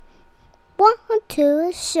to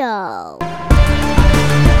a show.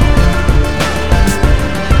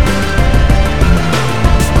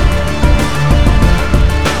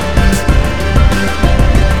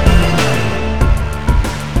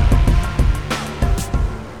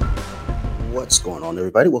 What's going on,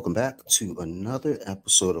 everybody? Welcome back to another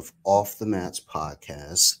episode of Off the Mats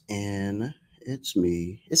podcast. And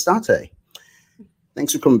it's Dante.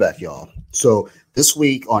 Thanks for coming back, y'all. So, this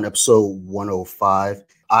week on episode 105,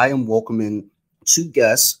 I am welcoming two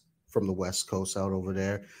guests from the West Coast out over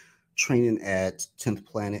there, training at 10th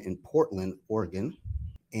Planet in Portland, Oregon.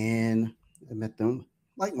 And I met them,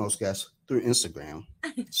 like most guests, through Instagram.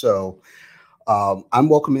 So, I'm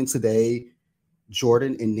welcoming today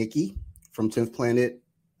Jordan and Nikki from 10th Planet,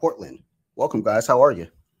 Portland. Welcome, guys. How are you?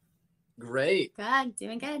 Great. Good,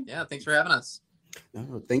 doing good. Yeah, thanks for having us.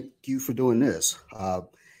 No, thank you for doing this.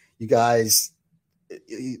 You guys,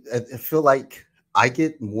 I feel like I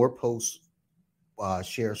get more post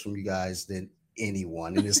shares from you guys than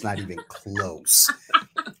anyone, and it's not even close.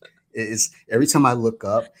 It's every time I look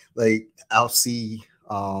up, like I'll see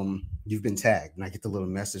you've been tagged, and I get the little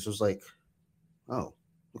message. It was like, oh,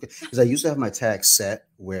 okay, because I used to have my tags set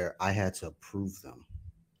where I had to approve them.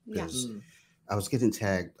 Yeah. Because I was getting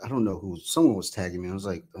tagged. I don't know someone was tagging me. I was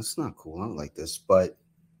like, that's not cool. I don't like this. But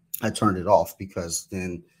I turned it off because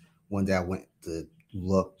then one day I went to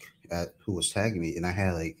look at who was tagging me and I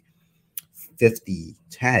had like 50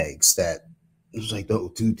 tags that it was like,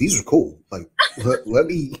 oh, dude, these are cool. Like, let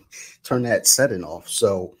me turn that setting off.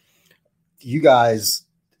 So you guys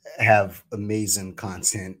have amazing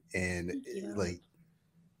content and like,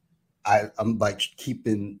 I'm like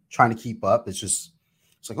trying to keep up. It's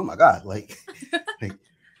like, oh my God, like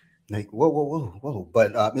whoa.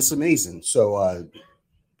 But it's amazing. So,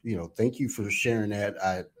 thank you for sharing that.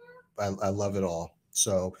 I love it all.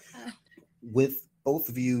 So with both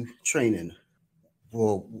of you training,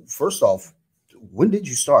 well, first off, when did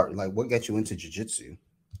you start? Like what got you into jiu-jitsu?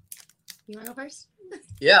 You want to go first?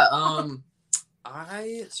 Yeah.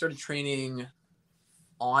 I started training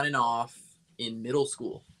on and off in middle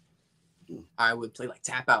school. I would play like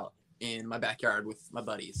tap out in my backyard with my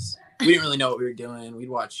buddies. We didn't really know what we were doing. We'd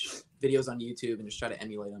watch videos on YouTube and just try to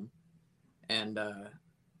emulate them. And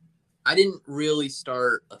I didn't really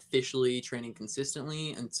start officially training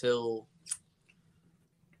consistently until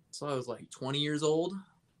I was like 20 years old.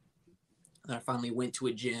 And I finally went to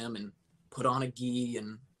a gym and put on a gi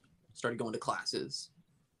and started going to classes.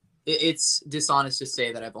 It's dishonest to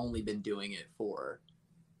say that I've only been doing it for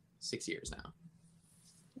 6 years now.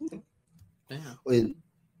 Yeah.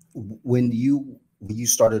 When you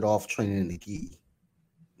started off training in the gi,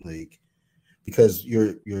 like because you're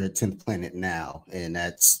at 10th Planet now, and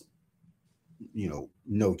that's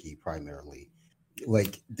no gi primarily.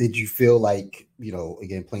 Like, did you feel like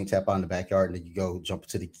again playing tap out in the backyard, and then you go jump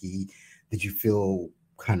to the gi? Did you feel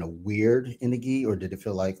kind of weird in the gi, or did it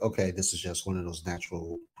feel like okay, this is just one of those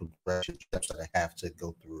natural progression steps that I have to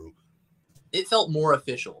go through? It felt more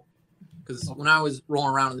official. Because when I was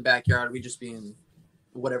rolling around in the backyard, we'd just be in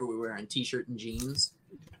whatever we were wearing, t-shirt and jeans.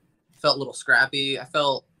 Felt a little scrappy. I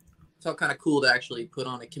felt kind of cool to actually put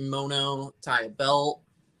on a kimono, tie a belt,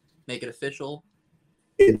 make it official.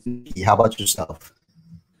 How about yourself?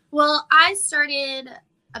 Well, I started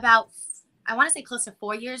about, I want to say close to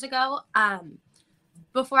 4 years ago.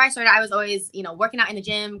 Before I started, I was always, working out in the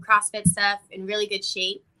gym, CrossFit stuff, in really good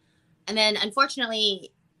shape. And then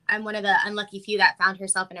unfortunately, I'm one of the unlucky few that found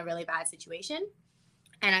herself in a really bad situation.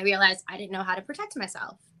 And I realized I didn't know how to protect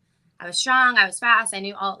myself. I was strong. I was fast. I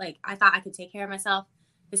knew I thought I could take care of myself.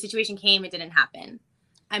 The situation came. It didn't happen.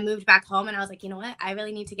 I moved back home and I was like, you know what? I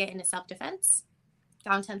really need to get into self-defense.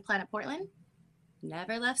 Found 10th Planet Portland.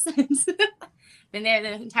 Never left since. Been there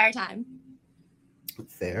the entire time.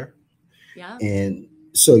 Fair. Yeah. And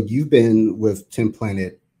so you've been with 10th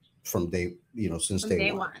Planet from since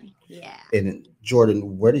day one. Yeah. And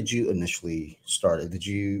Jordan, where did you initially start? Did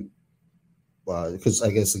you, because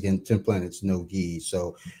I guess again, 10th Planet's no gi.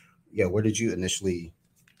 So yeah, where did you initially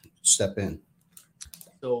step in?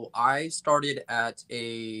 So I started at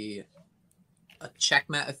a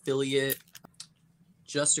Checkmat affiliate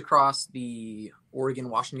just across the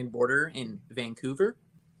Oregon-Washington border in Vancouver.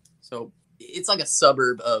 So it's like a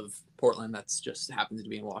suburb of Portland that's just happens to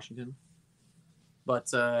be in Washington. But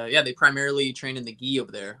they primarily train in the gi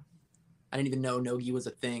over there. I didn't even know no gi was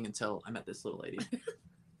a thing until I met this little lady.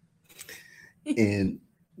 And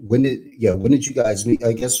when did you guys meet?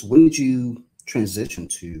 I guess when did you transition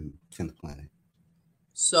to 10th Planet?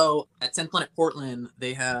 So at 10th Planet Portland,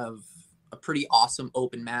 they have a pretty awesome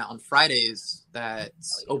open mat on Fridays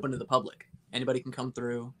that's open to the public. Anybody can come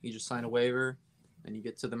through. You just sign a waiver and you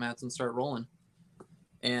get to the mats and start rolling.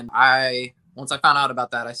 And once I found out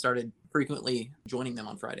about that, I started frequently joining them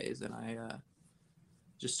on Fridays, and I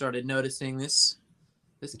just started noticing this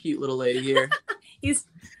cute little lady here. He's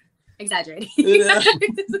exaggerating. Yeah.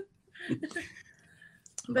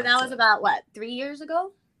 But that was about, what, 3 years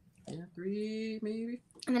ago? Yeah, 3 maybe.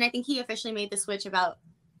 And then I think he officially made the switch about,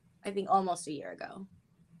 I think, almost a year ago.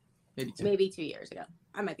 Maybe 2. Maybe 2 years ago.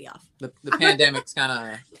 I might be off. The pandemic's kind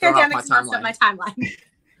of Pandemic's messed up my timeline.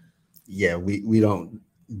 Yeah, we don't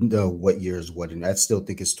know what year is what, and I still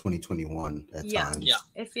think it's 2021 at times. Yeah.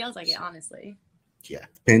 It feels like it, honestly. Yeah,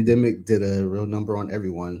 pandemic did a real number on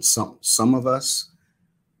everyone. Some of us,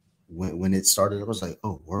 when it started, I was like,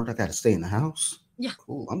 oh, word, I got to stay in the house. Yeah.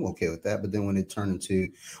 Cool, I'm okay with that. But then when it turned into,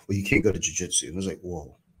 well, you can't go to jiu-jitsu, it was like,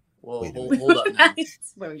 whoa. Whoa, Wait a hold up now.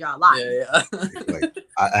 That's where we draw a line. Yeah. Like,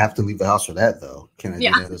 I have to leave the house for that, though. Can I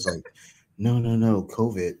Yeah. do that? It's like, no,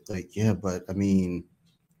 COVID. Like, yeah, but I mean,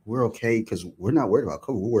 we're okay because we're not worried about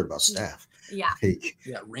COVID. We're worried about staff. Yeah. Like,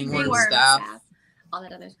 Yeah, Ringworm ringworm staff. all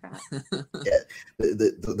that other crap.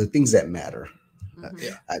 the things that matter. Mhm.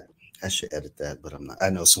 Yeah. I should edit that, but I'm not. I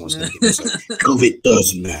know someone's going to get this. Like, COVID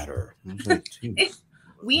does matter. I'm like, dude.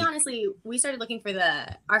 We started looking for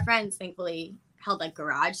our friends, thankfully, held like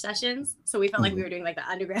garage sessions. So we felt like we were doing like the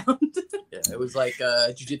underground. Yeah, it was like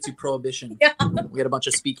jiu-jitsu prohibition. Yeah. We had a bunch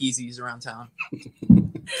of speakeasies around town.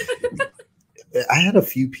 I had a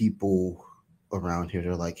few people around here.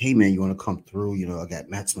 They're like, hey, man, you want to come through? You know, I got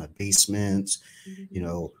mats in my basement. You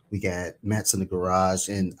know, we got mats in the garage.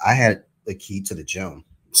 And I had a key to the gym.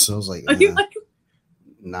 So I was like,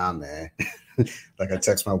 nah, man. Like I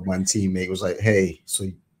text my one teammate, was like, hey, so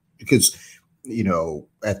because, you know,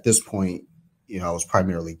 at this point, you know, I was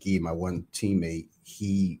primarily gi. My one teammate,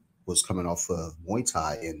 he was coming off of Muay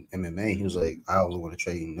Thai and MMA. He was like, I only want to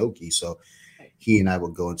train no gi. So he and I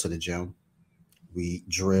would go into the gym. We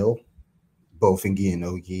drill both in gi and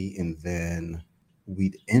no gi. And then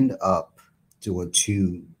we'd end up doing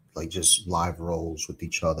 2, like just live rolls with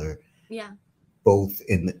each other. Yeah. Both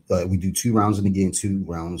we do 2 rounds in the gi and 2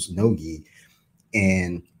 rounds no gi.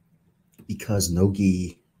 And because no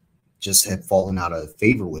gi just had fallen out of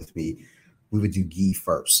favor with me, we would do gi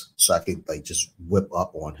first, so I could like just whip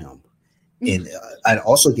up on him. And I'd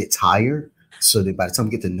also get tired, so that by the time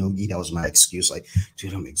we get to no gi, that was my excuse. Like,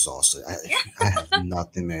 dude, I'm exhausted. I have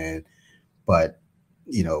nothing, man. But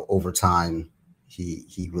you know, over time,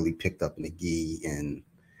 he really picked up in the gi, and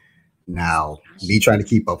now me trying to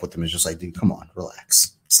keep up with him is just like, dude, come on,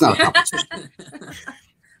 relax. It's not a competition.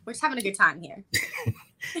 We're just having a good time here.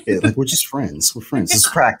 Yeah, like we're just friends. We're friends. It's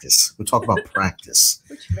practice. We talk about practice.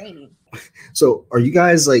 We're training. So are you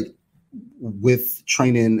guys like with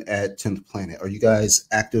training at 10th Planet, are you guys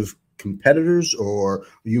active competitors or are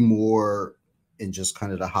you more in just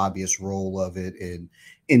kind of the hobbyist role of it and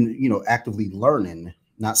you know, actively learning,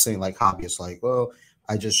 not saying like hobbyist, like, well,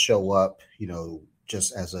 I just show up, you know,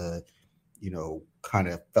 just as a, you know, kind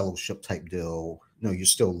of fellowship type deal. No, you're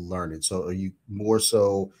still learning. So are you more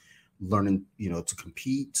so learning, you know, to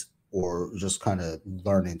compete or just kind of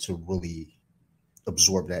learning to really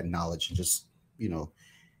absorb that knowledge and just, you know,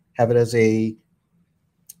 have it as a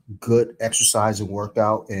good exercise and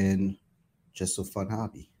workout and just a fun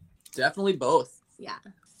hobby? Definitely both. Yeah.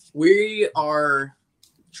 We are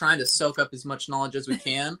trying to soak up as much knowledge as we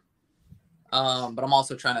can. But I'm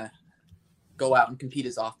also trying to go out and compete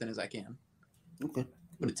as often as I can. Okay.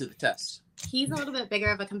 Put it to the test. He's a little bit bigger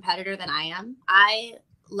of a competitor than I am. I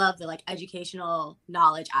love the like educational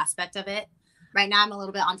knowledge aspect of it. Right now I'm a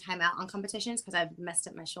little bit on timeout on competitions because I've messed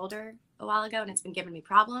up my shoulder a while ago and it's been giving me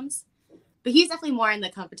problems. But he's definitely more in the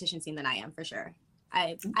competition scene than I am, for sure.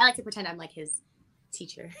 I like to pretend I'm like his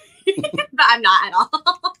teacher, but I'm not at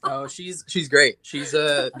all. Oh, she's great. She's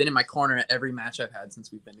been in my corner at every match I've had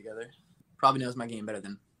since we've been together. Probably knows my game better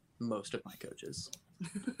than most of my coaches.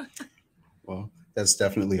 Well, that's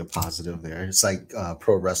definitely a positive there. It's like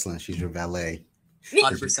pro wrestling. She's your valet.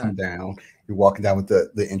 100%. You come down, you're walking down with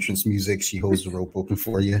the entrance music. She holds the rope open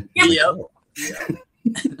for you. Yeah. Like, Yep. oh.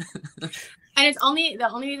 And it's the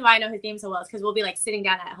only reason why I know his game so well is because we'll be like sitting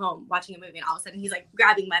down at home watching a movie and all of a sudden he's like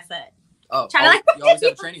grabbing my foot. Oh, Trying to, like, you always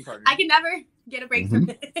have a training partner. I can never get a break from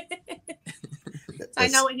it. So I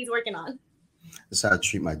know what he's working on. That's how I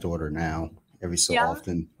treat my daughter now. Every so Yeah.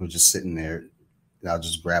 often, we're just sitting there, and I'll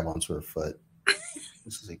just grab onto her foot.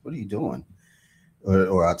 She's like, "What are you doing?"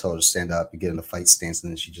 Or I'll tell her to stand up and get in a fight stance,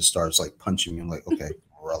 and then she just starts like punching me. I'm like, "Okay,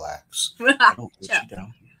 relax. Don't put you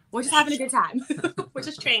down." We're just having a good time. We're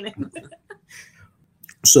just training.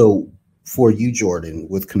 So, for you, Jordan,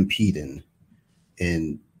 with competing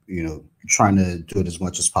and you know trying to do it as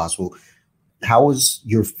much as possible, how was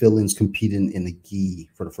your feelings competing in the gi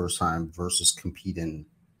for the first time versus competing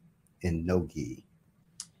and no gi?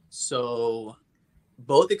 So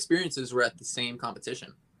both experiences were at the same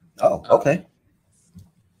competition. Oh, okay.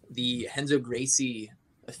 The Renzo Gracie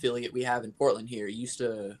affiliate we have in Portland here used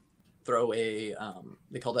to throw a,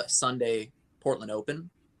 they called it a Sunday Portland Open.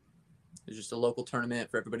 It was just a local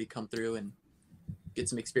tournament for everybody to come through and get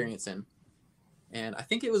some experience in. And I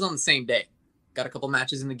think it was on the same day. Got a couple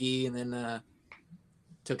matches in the gi and then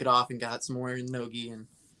took it off and got some more in no gi. And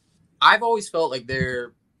I've always felt like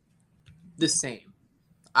they're the same.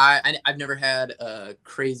 I've never had a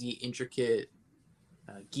crazy, intricate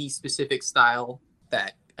gi-specific style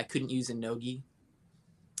that I couldn't use in no gi.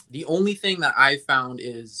 The only thing that I've found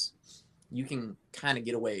is you can kind of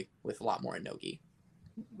get away with a lot more in no gi.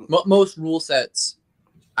 Most rule sets,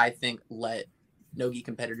 I think, let no gi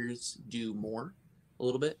competitors do more a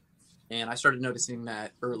little bit. And I started noticing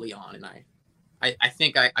that early on, and I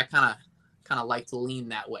think I kind of like to lean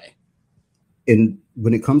that way. And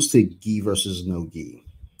when it comes to gi versus no gi,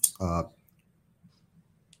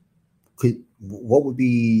 what would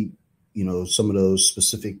be, some of those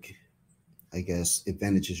specific, I guess,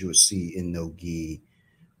 advantages you would see in no gi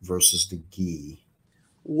versus the gi?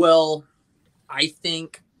 Well, I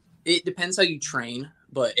think it depends how you train,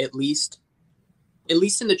 but at least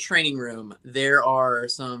in the training room, there are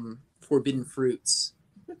some forbidden fruits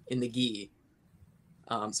in the gi.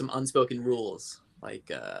 Some unspoken rules,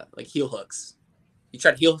 like heel hooks. You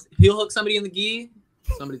try to heel hook somebody in the gi,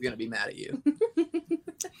 somebody's gonna be mad at you.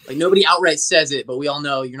 Like nobody outright says it, but we all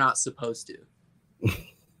know you're not supposed to.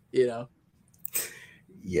 Yeah.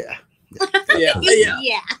 Yeah.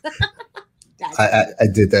 I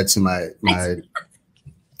did that to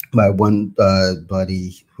my one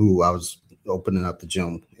buddy who I was opening up the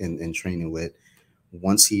gym and training with.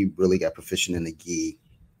 Once he really got proficient in the gi,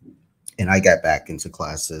 and I got back into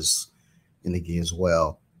classes in the gi as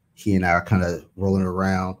well, he and I are kind of rolling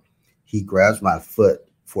around. He grabs my foot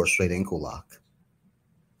for a straight ankle lock.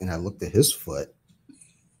 And I looked at his foot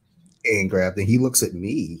and grabbed it. He looks at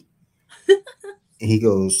me and he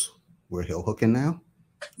goes, "We're heel hooking now?"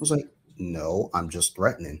 I was like, "No, I'm just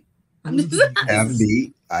threatening. Have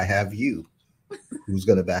me, I have you. Who's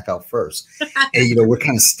going to back out first?" And, we're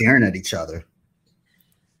kind of staring at each other.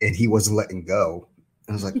 And he wasn't letting go.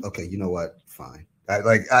 And I was like, "Okay, you know what? Fine."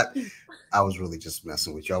 I was really just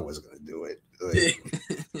messing with you. I wasn't going to do it.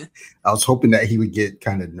 I was hoping that he would get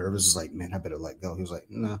kind of nervous. It's like, "Man, I better let go." He was like,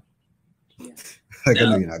 "No." Yeah. I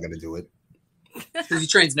know you're not going to do it. Because he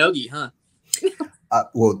trains no-gi, huh?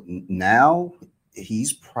 Well, now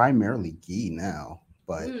he's primarily gi now,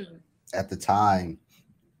 but at the time,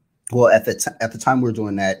 at the time we were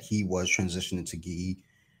doing that, he was transitioning to gi,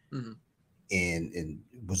 and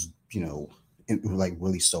was like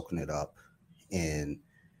really soaking it up, and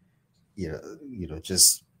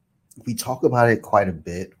just we talk about it quite a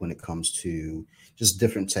bit when it comes to just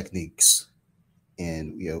different techniques,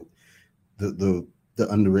 and the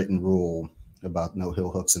unwritten rule about no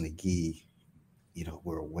heel hooks in the gi.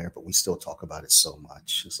 We're aware, but we still talk about it so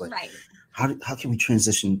much. It's like, right. How can we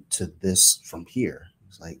transition to this from here?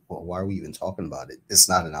 It's like, well, why are we even talking about it? It's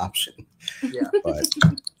not an option. Yeah. But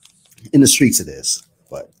in the streets it is.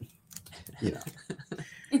 But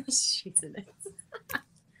In the streets it is.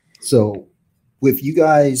 So with you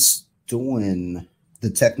guys doing the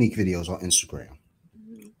technique videos on Instagram,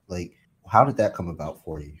 like how did that come about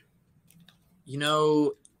for you?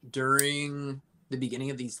 During the beginning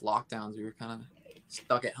of these lockdowns, we were kind of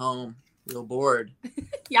stuck at home, real bored.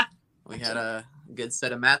 Yeah. We had a good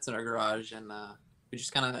set of mats in our garage, and we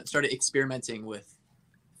just kind of started experimenting with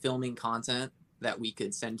filming content that we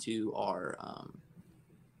could send to our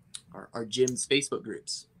gym's Facebook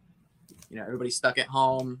groups. Everybody's stuck at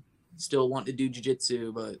home, still want to do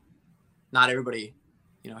jiu-jitsu, but not everybody,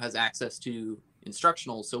 has access to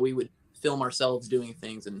instructionals. So we would film ourselves doing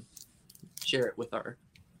things and share it with our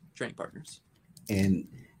training partners. And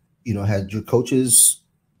had your coaches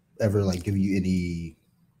ever give you any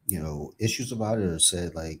issues about it, or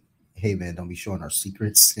said like, "Hey man, don't be showing our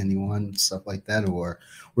secrets to anyone," stuff like that? Or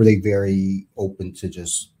were they very open to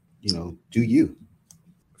just do you?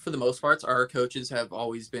 For the most part, our coaches have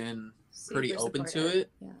always been pretty Super open supportive. to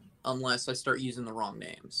it, Yeah. unless I start using the wrong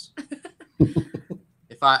names.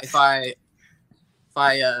 If I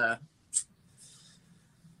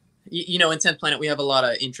in 10th Planet, we have a lot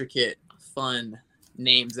of intricate, fun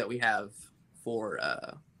names that we have for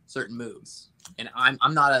certain moves, and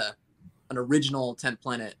I'm not an original 10th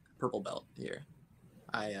Planet purple belt here.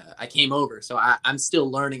 I came over, so I'm still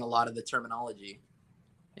learning a lot of the terminology,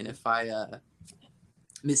 and if I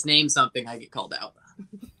misname something, I get called out.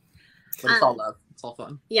 But it's all love. It's all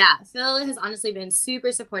fun. Yeah, Phil has honestly been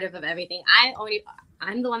super supportive of everything.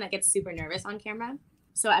 I'm the one that gets super nervous on camera.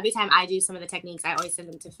 So every time I do some of the techniques, I always send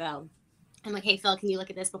them to Phil. I'm like, hey, Phil, can you look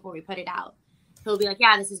at this before we put it out? He'll be like,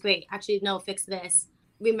 yeah, this is great. Actually, no, fix this.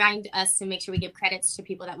 Remind us to make sure we give credits to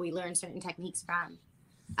people that we learn certain techniques from.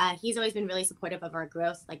 He's always been really supportive of our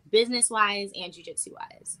growth, like business-wise and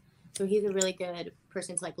jiu-jitsu-wise. So he's a really good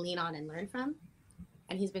person to like lean on and learn from.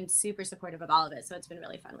 And he's been super supportive of all of it. So it's been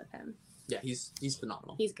really fun with him. Yeah, he's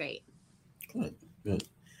phenomenal. He's great. Good.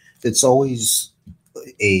 It's always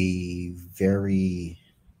a very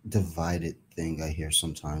divided thing I hear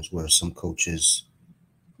sometimes, where some coaches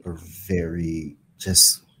are very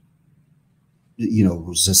just,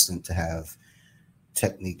 resistant to have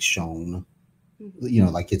techniques shown.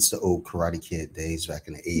 Like it's the old Karate Kid days back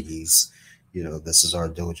in the 80s. This is our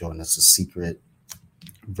dojo and that's a secret,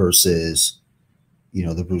 versus,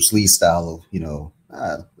 the Bruce Lee style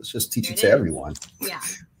of, let's just teach it to everyone. Yeah.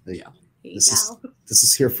 Yeah. This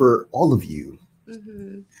is here for all of you.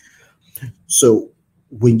 Mm-hmm. So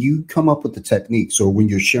when you come up with the techniques, or when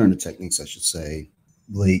you're sharing the techniques, I should say,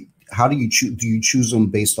 like, how do you choose? Do you choose them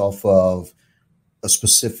based off of a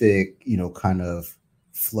specific, kind of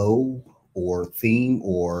flow or theme,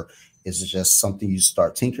 or is it just something you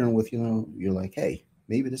start tinkering with? You're like, hey,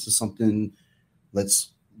 maybe this is something.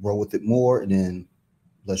 Let's roll with it more, and then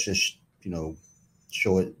let's just,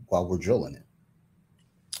 show it while we're drilling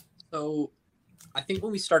it. So I think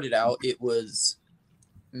when we started out, it was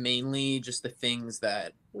mainly just the things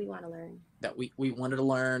that we want to learn, that we wanted to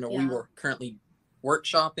learn, or we were currently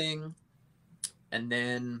workshopping. And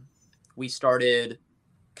then we started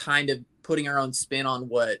kind of putting our own spin on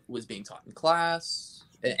what was being taught in class.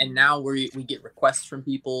 And now we get requests from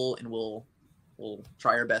people, and we'll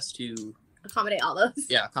try our best to accommodate all those.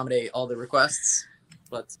 Yeah, accommodate all the requests.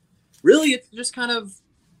 But really, it's just kind of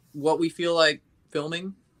what we feel like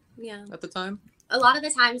filming at the time. A lot of the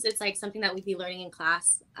times it's like something that we'd be learning in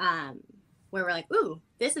class, where we're like, ooh,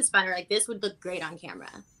 this is fun, or like this would look great on camera.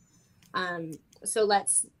 So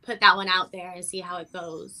let's put that one out there and see how it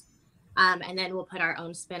goes. And then we'll put our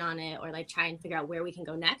own spin on it, or like try and figure out where we can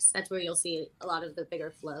go next. That's where you'll see a lot of the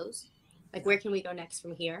bigger flows. Like, where can we go next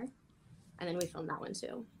from here? And then we film that one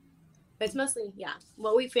too. But it's mostly,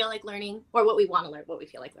 what we feel like learning, or what we want to learn, what we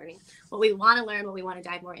feel like learning, what we want to learn, what we want to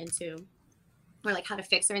dive more into, or like how to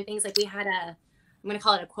fix certain things. Like we had I'm going to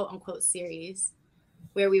call it a quote unquote series,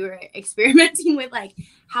 where we were experimenting with like,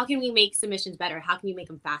 how can we make submissions better? How can you make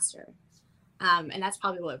them faster? And that's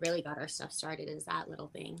probably what really got our stuff started, is that little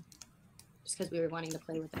thing, just because we were wanting to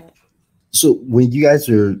play with it. So when you guys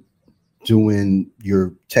are doing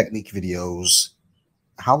your technique videos,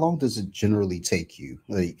 how long does it generally take you?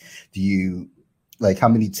 Like, do you, like, how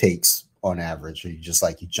many takes on average? Or you just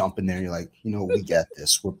like, you jump in there and you're like, we got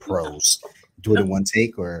this, we're pros. Do it in one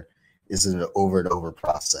take, or is it an over and over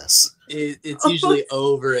process? It's usually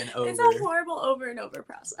over and over. It's a horrible over and over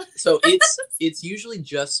process. So it's usually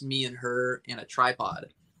just me and her and a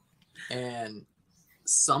tripod. And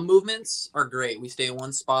some movements are great. We stay in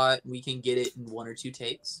one spot. We can get it in 1 or 2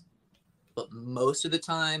 takes. But most of the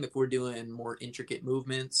time, if we're doing more intricate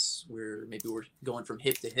movements, where maybe we're going from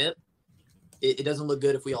hip to hip, it doesn't look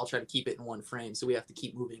good if we all try to keep it in one frame. So we have to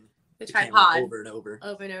keep moving the tripod over and over.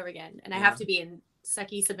 Over and over again. And I have to be in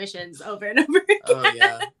sucky submissions over and over again. Oh,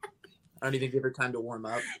 yeah. I don't even give her time to warm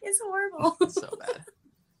up. It's horrible. It's so bad.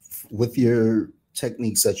 With your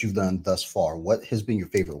techniques that you've done thus far, what has been your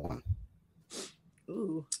favorite one?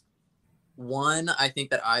 Ooh. One I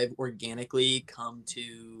think that I've organically come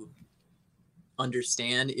to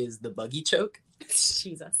understand is the buggy choke.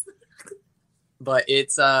 Jesus. But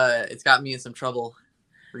it's got me in some trouble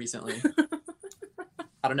recently.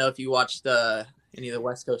 I don't know if you watched any of the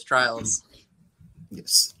West Coast trials.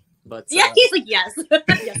 Yes. But yeah, he's like, yes.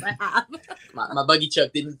 Yes, I have. My buggy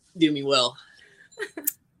choke didn't do me well.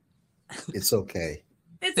 It's okay.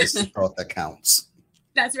 It's the part that counts.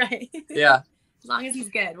 That's right. Yeah. As long as he's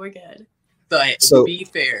good, we're good. So to be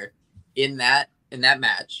fair, in that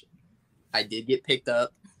match, I did get picked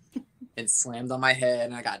up and slammed on my head,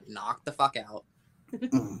 and I got knocked the fuck out.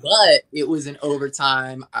 But it was in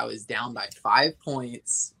overtime. I was down by 5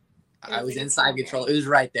 points. I was inside control. It was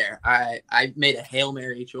right there. I made a Hail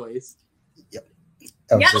Mary choice. Yep.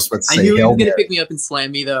 I was just about to say, I knew he was going to pick me up and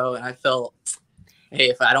slam me, though, and I felt, hey,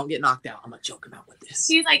 if I don't get knocked out, I'm going to choke him out with this.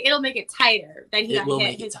 He's like, it'll make it tighter. Then he got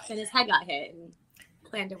hit, and his head got hit, and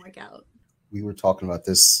planned to work out. We were talking about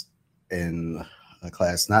this in a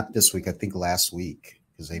class, not this week, I think last week,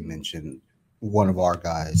 because they mentioned one of our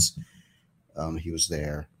guys, he was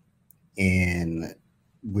there, and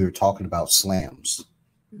we were talking about slams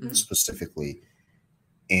specifically,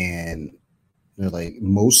 and You know, like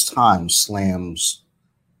most times slams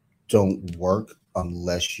don't work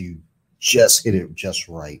unless you just hit it just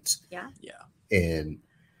right. Yeah. And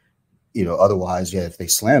otherwise, yeah, if they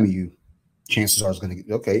slam you, chances are it's going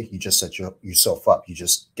to okay. You just set yourself up. You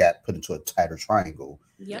just got put into a tighter triangle.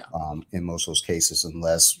 Yep. In most of those cases,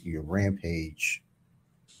 unless you're Rampage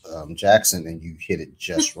Jackson and you hit it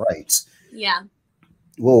just right. Yeah.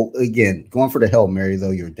 Well, again, going for the Hail Mary though,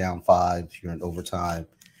 you're down 5, you're in overtime.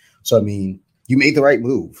 So I mean, you made the right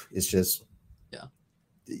move. It's just,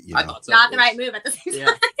 I thought so. Not the right move at the same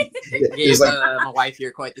time. It gave my wife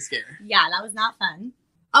here quite the scare. Yeah, that was not fun.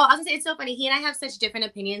 Oh, I was gonna say, it's so funny. He and I have such different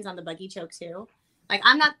opinions on the buggy choke too. Like,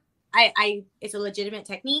 I'm not. It's a legitimate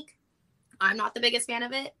technique. I'm not the biggest fan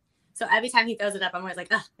of it. So every time he throws it up, I'm always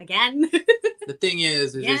like, again. The thing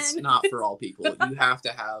is Again. it's not for all people. You have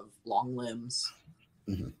to have long limbs.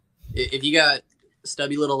 Mm-hmm. If you got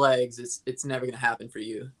stubby little legs, it's never gonna happen for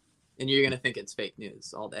you, and you're gonna think it's fake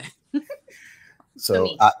news all day.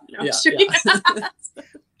 So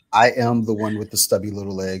I am the one with the stubby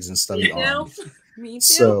little legs and stubby arms. Me too.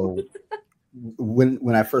 So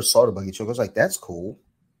when I first saw the buggy choke, I was like, "That's cool."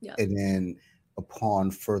 Yeah. And then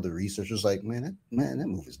upon further research, I was like, "Man, that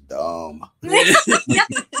move is dumb."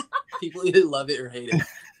 People either love it or hate it.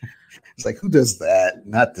 It's like, who does that?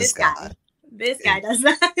 Not this guy. This guy does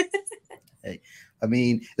that. Hey, I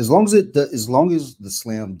mean, as long as the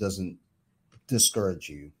slam doesn't discourage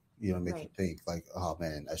you, make you think like, oh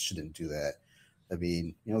man, I shouldn't do that. I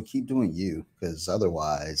mean, keep doing you, because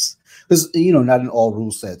otherwise, not in all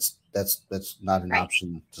rule sets that's not an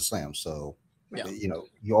option to slam. So,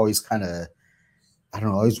 you always kind of, I don't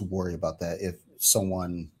know, I always worry about that if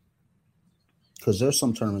someone, because there's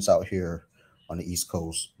some tournaments out here on the East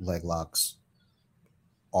Coast, leg locks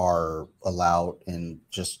are allowed in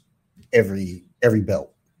just every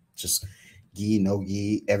belt, just gi, no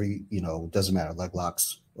gi, doesn't matter, leg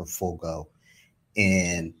locks or full go.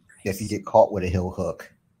 And if you get caught with a heel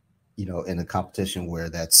hook, in a competition where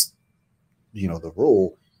that's, the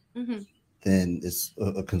rule, then it's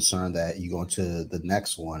a concern that you go into the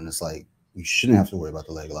next one. It's like, you shouldn't have to worry about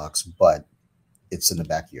the leg locks, but it's in the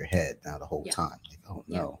back of your head now the whole time. Like, oh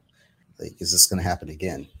no, like, is this going to happen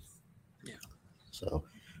again? Yeah. So,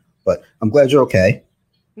 but I'm glad you're okay.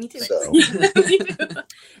 Me too. So,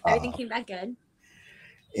 everything came back good.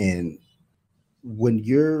 And when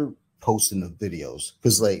you're posting the videos,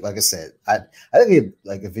 because like I said, I get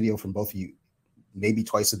like a video from both of you maybe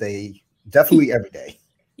twice a day, definitely every day.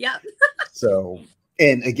 Yep. So,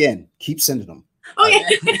 and again, keep sending them. Oh yeah.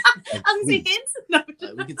 Like, I was gonna say hints. No.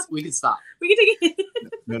 We can stop. We can take it.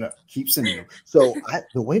 No, keep sending them. So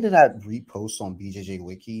the way that I repost on BJJ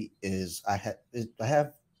Wiki is I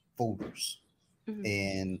have folders,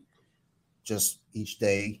 and just each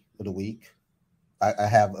day of the week, I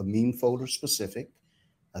have a meme folder specific.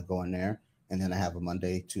 I go in there, and then I have a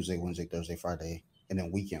Monday, Tuesday, Wednesday, Thursday, Friday, and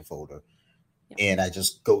then weekend folder. Yep. And I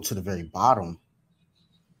just go to the very bottom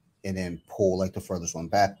and then pull like the furthest one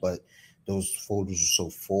back. But those folders are so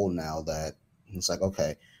full now that it's like,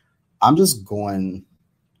 okay, I'm just going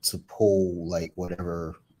to pull like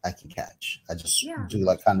whatever I can catch. I just do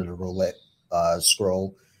like kind of the roulette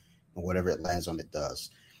scroll, and whatever it lands on, it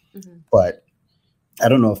does. But I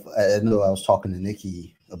don't know I was talking to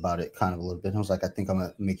Nikki about it kind of a little bit. I was like, I think I'm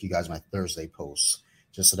gonna make you guys my Thursday posts,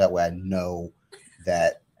 just so that way I know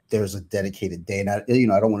that there's a dedicated day, and I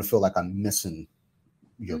don't want to feel like I'm missing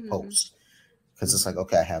your post, because it's like,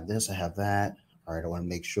 okay, I have this, I have that. All right, I want to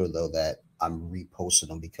make sure though that I'm reposting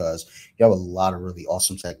them, because you have a lot of really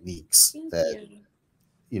awesome techniques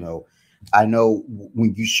I know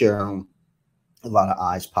when you share them, a lot of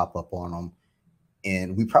eyes pop up on them,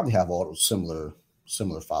 and we probably have all those similar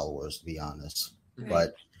followers, to be honest.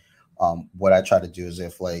 But what I try to do is,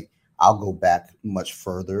 if like, I'll go back much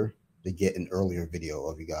further to get an earlier video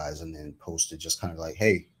of you guys and then post it, just kind of like,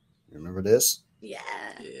 hey, remember this? Yeah.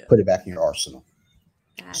 Put it back in your arsenal.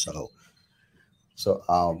 So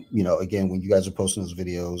again, when you guys are posting those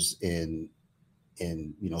videos and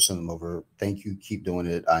send them over, thank you. Keep doing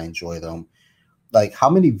it. I enjoy them. Like, how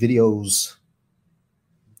many videos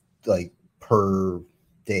like per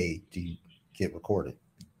day do you get recorded?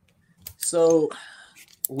 So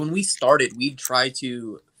when we started, we'd try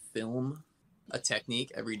to film a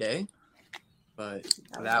technique every day, but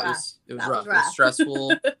it was rough. It was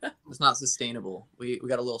stressful. It was not sustainable. We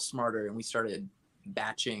got a little smarter, and we started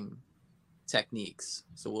batching techniques.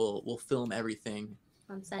 So we'll film everything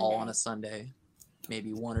all on a Sunday,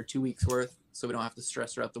 maybe 1 or 2 weeks worth, so we don't have to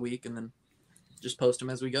stress throughout the week, and then just post them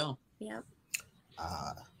as we go. Yep.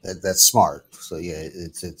 That's smart. So yeah,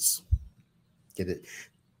 it's get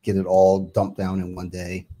it all dumped down in one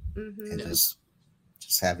day, and just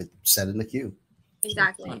just have it set in the queue.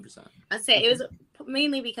 Exactly. 100%. I'd say it was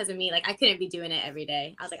mainly because of me. Like, I couldn't be doing it every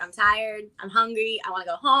day. I was like, I'm tired. I'm hungry. I want to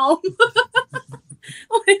go home.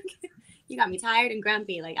 Like, you got me tired and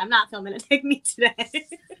grumpy. Like, I'm not filming a technique today.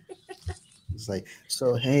 It's like,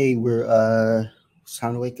 so hey, it's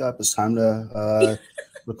time to wake up. It's time to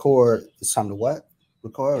record. It's time to what?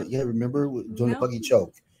 Record. Yeah, remember doing the No. buggy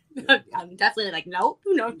choke. I'm definitely like, nope.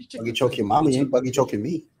 No. Buggy choke your mama, you ain't buggy choking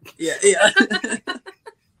me. Yeah.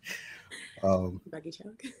 Buggy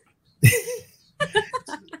choke.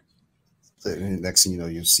 So next thing you know,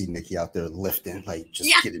 you see Nikki out there lifting, like just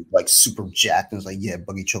Yeah. getting like super jacked, and it's like, yeah,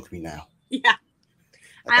 buggy choke me now. Yeah,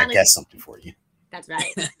 Like, I got something for you. that's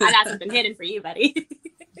right. I got something hidden for you, buddy.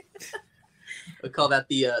 We call that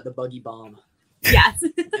the buggy bomb. Yes.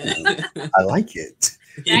 I like it.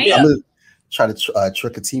 Right? I'm gonna try to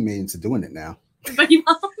trick a teammate into doing it now. Buggy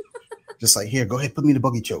bomb. Just like, here, go ahead, put me in the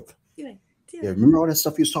buggy choke. Do it. Yeah, remember all that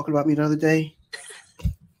stuff you was talking about me the other day?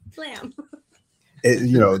 Slam.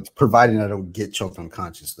 Providing I don't get choked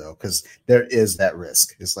unconscious though, because there is that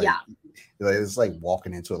risk. It's like, it's like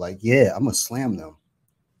walking into it. Like, yeah, I'm gonna slam them.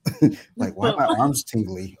 Like, why are my arms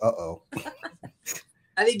tingly? Uh-oh.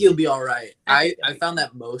 I think you'll be all right. I I found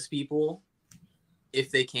that most people,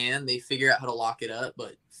 if they can, they figure out how to lock it up,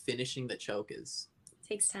 but finishing the choke is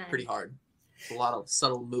Takes time. pretty hard. It's a lot of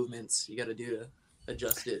subtle movements you got to do to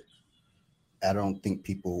adjust it. I don't think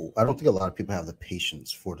a lot of people have the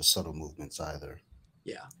patience for the subtle movements either.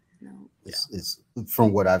 Yeah. No. It's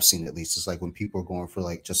from what I've seen, at least. It's like when people are going for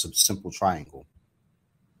like just a simple triangle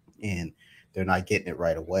and they're not getting it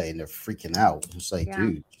right away and they're freaking out. It's like,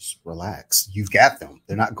 dude, just relax. You've got them.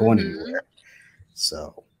 They're not going anywhere.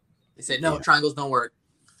 So They say, no, triangles don't work.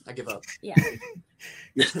 I give up. Yeah.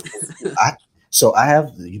 I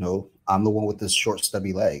have, I'm the one with the short,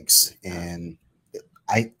 stubby legs, and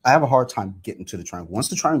I have a hard time getting to the triangle. Once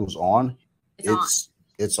the triangle's on,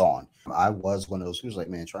 it's on. I was one of those who was like,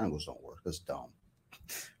 man, triangles don't work. That's dumb.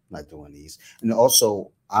 I'm not doing these. And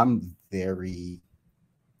also, I'm very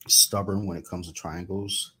stubborn when it comes to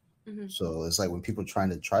triangles. Mm-hmm. So it's like when people are trying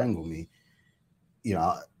to triangle me,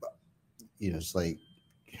 it's like,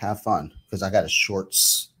 have fun, because I got a short,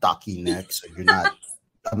 stocky neck, so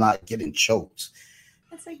I'm not getting choked.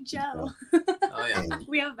 That's like Joe. Oh, yeah. And,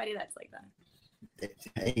 We have a buddy that's like that.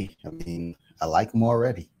 hey, I mean, I like him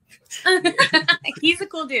already. He's a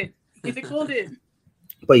cool dude.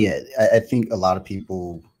 But yeah, I think a lot of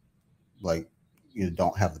people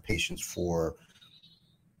don't have the patience for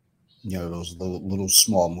those little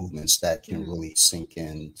small movements that can really sink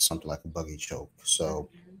in something like a buggy choke. So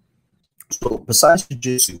besides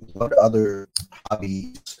jiu-jitsu, what other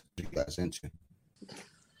hobbies are you guys into?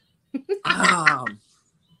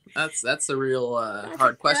 That's a real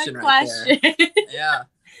hard question right there. Yeah,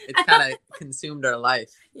 it's kind of consumed our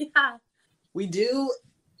life. Yeah. We do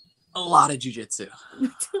a lot of jiu-jitsu.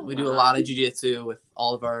 We do a lot of jiu-jitsu with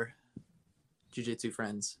all of our jiu-jitsu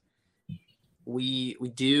friends. We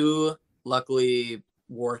do luckily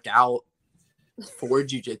work out for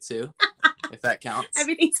jiu-jitsu, if that counts.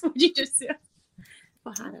 Everything's for jiu-jitsu.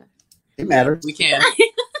 It matters. We can't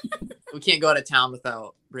go out of town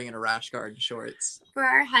without bringing a rash guard and shorts. For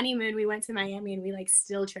our honeymoon, we went to Miami and we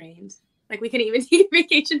still trained. We couldn't even take a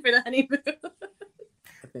vacation for the honeymoon.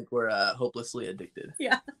 I think we're hopelessly addicted.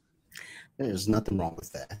 Yeah. There's nothing wrong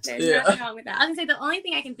with that. There's nothing wrong with that. I was gonna say the only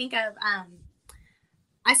thing I can think of,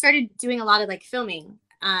 I started doing a lot of filming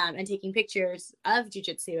and taking pictures of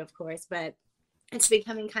jiu-jitsu, of course, but it's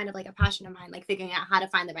becoming kind of like a passion of mine, figuring out how to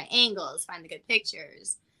find the right angles, find the good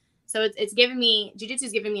pictures. So it's given me, jiu-jitsu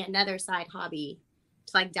is giving me another side hobby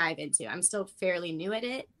to dive into. I'm still fairly new at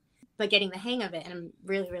it, but getting the hang of it, and I'm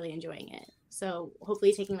really, really enjoying it. So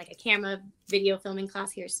hopefully taking a camera video filming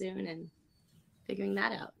class here soon and figuring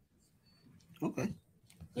that out. Okay.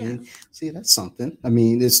 Yeah. And see, that's something. I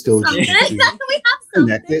mean, it's still We have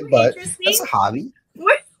connected, but interesting. that's a hobby.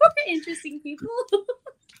 We're interesting people.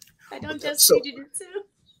 I don't just do jiu-jitsu.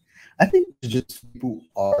 I think jiu-jitsu people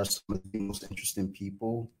are some of the most interesting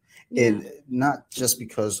people. Yeah. And not just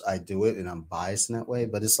because I do it and I'm biased in that way,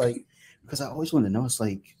 but it's because I always want to know. It's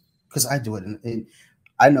because I do it and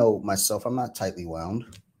I know myself, I'm not tightly wound.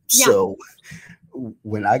 Yeah. So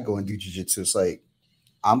when I go and do jiu-jitsu, it's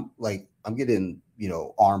I'm getting,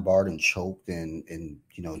 arm barred and choked and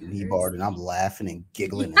knee barred, and I'm laughing and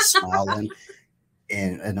giggling and smiling.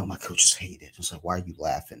 And I know my coaches hate it. It's why are you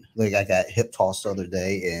laughing? I got hip tossed the other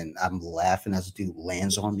day and I'm laughing as a dude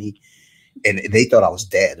lands on me. And they thought I was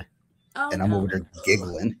dead. Oh, and I'm over there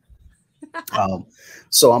giggling.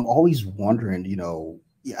 So I'm always wondering,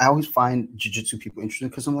 I always find jiu-jitsu people interesting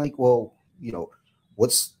because I'm like, well,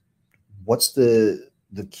 what's the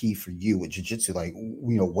the key for you with jiu-jitsu? Like,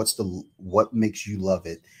 what makes you love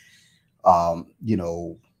it? You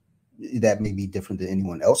know, that may be different than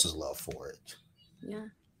anyone else's love for it. Yeah.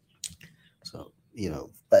 So, you know,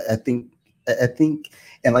 I think,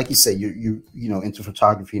 and like you say, you know, into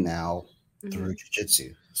photography now through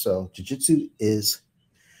jiu-jitsu. So jiu-jitsu is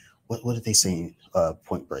what did they say?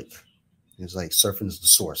 Point Break. It's like surfing is the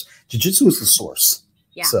source. Jiu-jitsu is the source.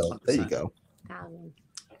 Yeah. So there you 100%. go.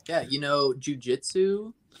 Yeah, you know,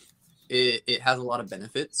 jujitsu, it has a lot of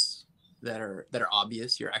benefits that are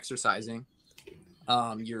obvious. You're exercising,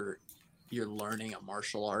 you're learning a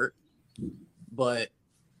martial art, but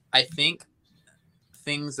I think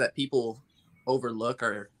things that people overlook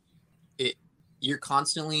are you're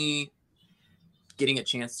constantly getting a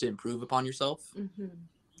chance to improve upon yourself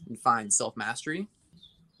and find self-mastery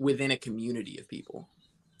within a community of people.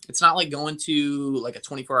 It's not like going to like a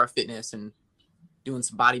 24-hour fitness and doing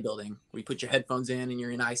some bodybuilding where you put your headphones in and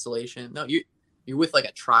you're in isolation. No, you're with like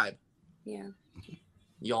a tribe. Yeah.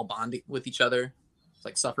 You all bond with each other. It's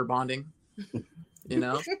like suffer bonding, you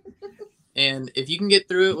know? And if you can get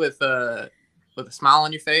through it with a smile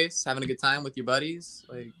on your face, having a good time with your buddies,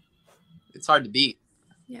 like it's hard to beat.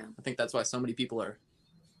 Yeah. I think that's why so many people are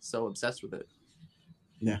so obsessed with it.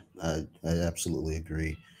 Yeah, I absolutely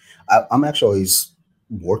agree. I'm actually always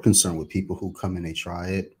more concerned with people who come and they try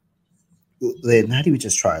it. They not even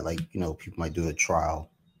just try it, like, you know, people might do a trial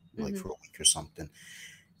like for a week or something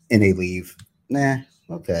and they leave. Nah,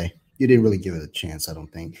 okay. You didn't really give it a chance, I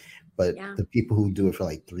don't think. But the people who do it for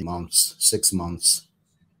like 3 months, 6 months,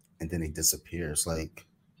 and then they disappear. It's like,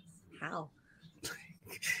 how?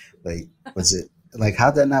 Like, was it like,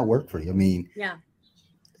 how'd that not work for you? I mean, Yeah.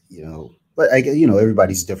 You know, but you know,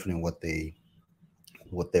 everybody's different in what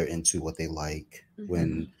they're into, what they like.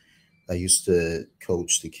 When I used to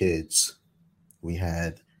coach the kids, we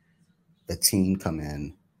had a team come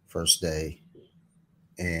in first day,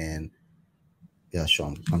 and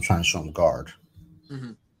I'm trying to show them guard.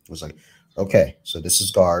 It was like, okay, so this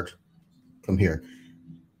is guard. Come here.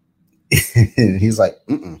 And he's like,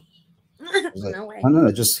 mm-mm. Like, no way.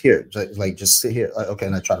 No, just here. Just sit here. Like, okay,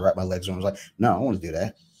 and I try to wrap my legs around. I was like, no, I don't want to do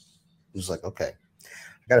that. He was like, okay,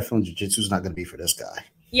 I got a feeling jiu-jitsu is not going to be for this guy.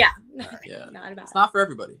 Yeah. Yeah. Not about It's not for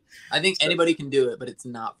everybody. I think anybody can do it, but it's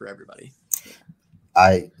not for everybody.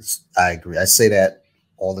 I agree. I say that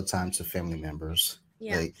all the time to family members.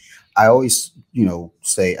 Yeah. Like, I always, you know,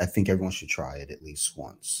 say I think everyone should try it at least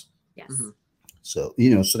once. Yes. So,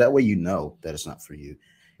 you know, so that way you know that it's not for you.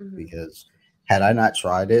 Because had I not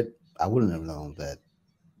tried it, I wouldn't have known that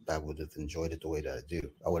I would have enjoyed it the way that I do.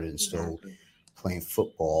 I would have been still playing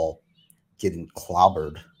football, getting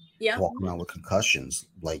clobbered, walking around with concussions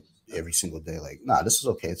like every single day. Like, nah, this is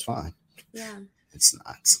okay. It's fine. Yeah. It's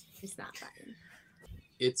not. It's not fine.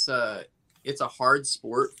 It's a hard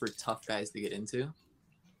sport for tough guys to get into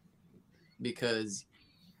because,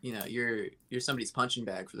 you know, you're somebody's punching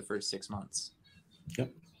bag for the first 6 months.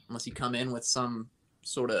 Yep. Unless you come in with some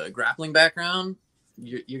sort of grappling background,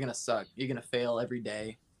 you're gonna suck. You're gonna fail every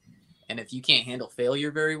day, and if you can't handle failure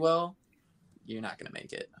very well, you're not gonna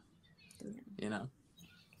make it. You know.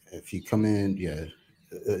 If you come in,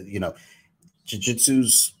 you know,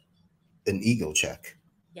 jiu-jitsu's an ego check.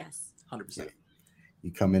 Yes. 100%.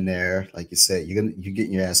 You come in there, like you said, you're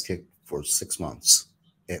getting your ass kicked for 6 months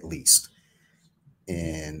at least,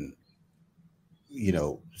 and you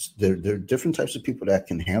know, there are different types of people that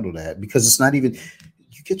can handle that, because it's not even,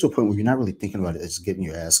 you get to a point where you're not really thinking about it as getting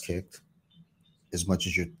your ass kicked as much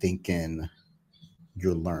as you're thinking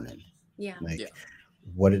you're learning. Yeah. Like,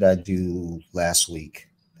 what did I do last week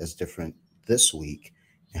that's different this week,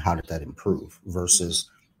 and how did that improve?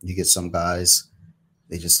 Versus you get some guys,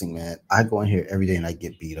 they just think, man, I go in here every day and I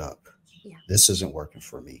get beat up. Yeah. This isn't working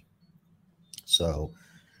for me. So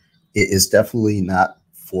it is definitely not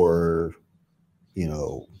for, you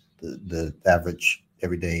know, the average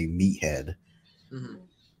everyday meathead,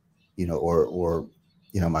 you know, or,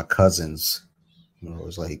 you know, my cousins, you know, it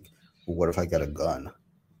was like, well, what if I got a gun?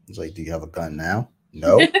 It's like, do you have a gun now?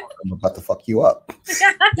 No, I'm about to fuck you up.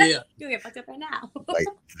 Yeah. You get fucked up right now. Like,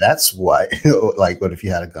 that's why, like, what if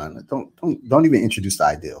you had a gun? Don't even introduce the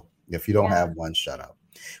ideal. If you don't have one, shut up.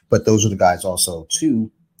 But those are the guys also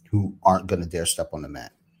too who aren't going to dare step on the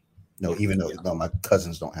mat. No, even though no, my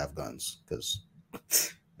cousins don't have guns because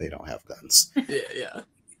they don't have guns. Yeah.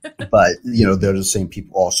 But, you know, they're the same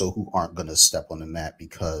people also who aren't going to step on the mat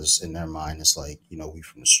because in their mind it's like, you know, we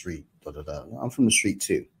from the street. I'm from the street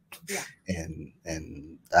too. Yeah.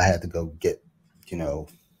 And I had to go get, you know,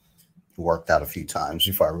 worked out a few times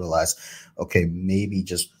before I realized, okay, maybe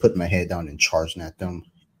just putting my head down and charging at them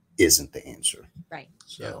isn't the answer. Right.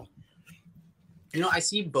 So, I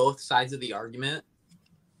see both sides of the argument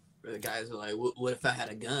where the guys are like, what if I had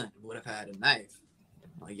a gun? What if I had a knife?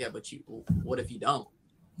 I'm like, yeah, but what if you don't?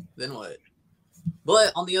 Then what?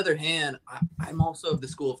 But on the other hand, I'm also of the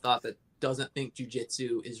school of thought that doesn't think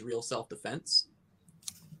jujitsu is real self-defense.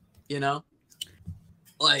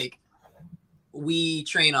 Like, we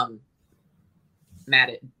train on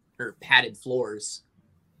padded floors,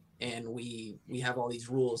 and we have all these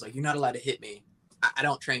rules. Like, you're not allowed to hit me. I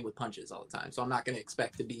don't train with punches all the time, so I'm not going to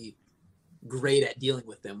expect to be great at dealing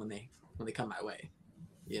with them when they come my way.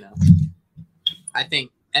 I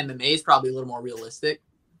think MMA is probably a little more realistic,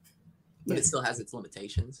 but it still has its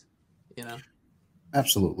limitations.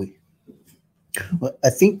 Absolutely. Well,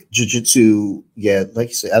 I think jiu-jitsu, like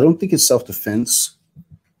you said, I don't think it's self-defense,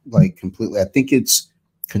 like completely. I think it's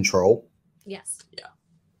control. Yes. Yeah.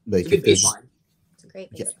 Like it's a good baseline. It's a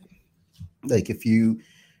great baseline. Yeah. Like if you,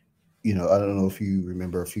 I don't know if you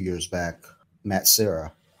remember a few years back, Matt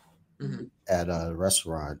Serra at a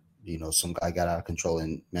restaurant, some guy got out of control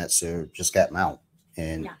and Matt Serra just got mount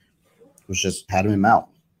and had him in mount.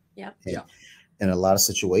 Yep. And in a lot of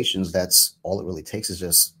situations, that's all it really takes is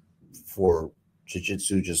just for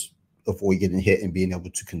jiu-jitsu, just avoid getting hit and being able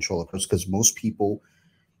to control a person. Because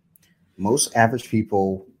most average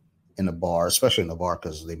people in a bar, especially in a bar,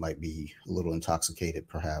 because they might be a little intoxicated,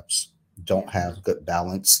 perhaps, don't have good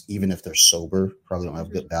balance. Even if they're sober, probably don't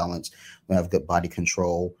have good balance. Don't have good body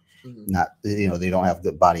control. They don't have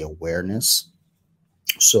good body awareness.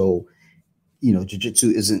 So, jiu-jitsu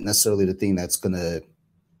isn't necessarily the thing that's gonna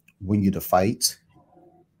win you the fight,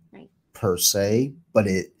 per se, but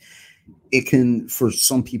it can, for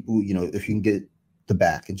some people, if you can get the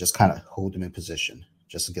back and just kind of hold them in position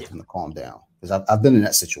just to get them to calm down. Because I've been in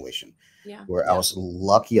that situation where I was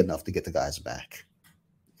lucky enough to get the guys back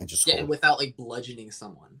and just and without like bludgeoning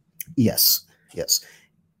someone. Yes.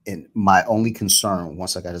 And my only concern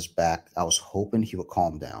once I got his back, I was hoping he would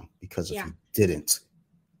calm down, because if he didn't,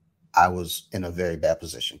 I was in a very bad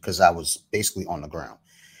position because I was basically on the ground.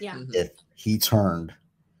 Yeah. If he turned,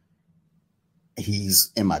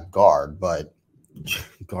 he's in my guard, but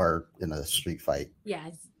guard in a street fight. Yeah.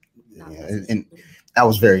 And I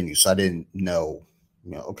was very new, so I didn't know,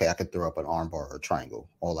 okay, I could throw up an armbar or a triangle.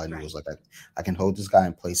 All I knew was like, I can hold this guy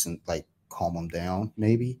in place and like calm him down,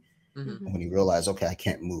 maybe. And when he realized, okay, I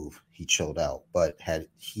can't move, he chilled out. But had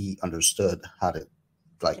he understood how to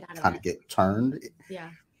like kind of get turned,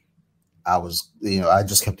 I was, I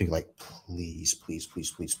just kept thinking like, please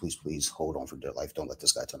hold on for dear life. Don't let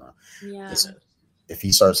this guy turn around. Yeah. If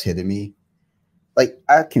he starts hitting me, like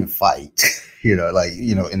I can fight, in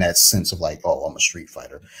that sense of like, oh, I'm a street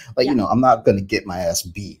fighter. Like, I'm not going to get my ass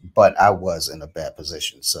beat, but I was in a bad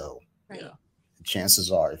position. So chances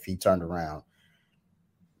are if he turned around,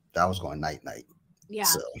 I was going night. Yeah.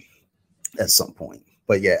 So at some point,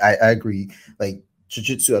 but I agree. Like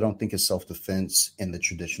jiu-jitsu, I don't think it's self-defense in the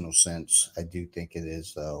traditional sense. I do think it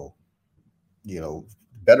is, though,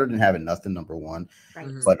 better than having nothing, number one,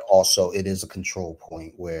 but also it is a control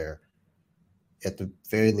point where at the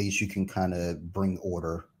very least you can kind of bring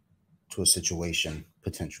order to a situation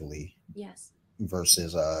potentially. Yes.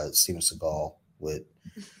 Versus Steven Seagal with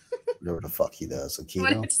whatever the fuck he does.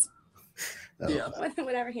 Aikido?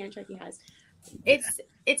 Whatever hand trick he has.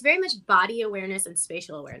 It's very much body awareness and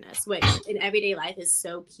spatial awareness, which in everyday life is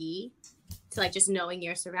so key to like just knowing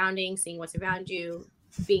your surroundings, seeing what's around you,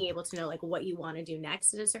 being able to know like what you want to do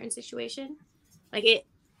next in a certain situation. Like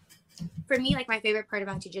for me, like my favorite part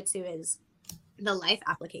about jiu-jitsu is the life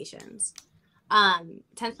applications.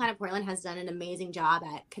 10th Planet Portland has done an amazing job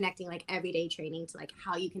at connecting like everyday training to like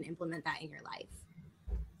how you can implement that in your life.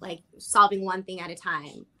 Like solving one thing at a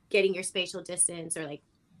time, getting your spatial distance, or like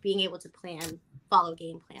being able to follow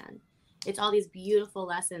game plan. It's all these beautiful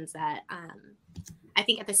lessons that I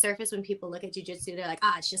think at the surface when people look at jiu-jitsu, they're like,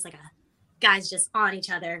 it's just like a guys just on each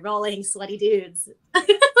other, rolling sweaty dudes, like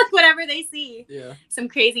whatever they see. Yeah. Some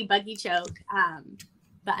crazy buggy choke.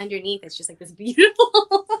 But underneath, it's just like this beautiful,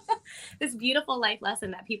 life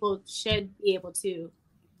lesson that people should be able to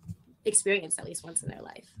experience at least once in their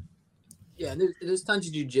life. Yeah, and there's tons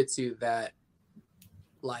of jiu-jitsu that,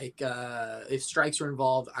 like, if strikes were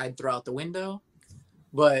involved, I'd throw out the window.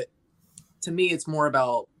 But to me, it's more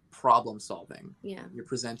about problem solving. Yeah. You're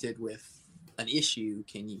presented with an issue,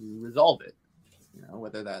 can you resolve it?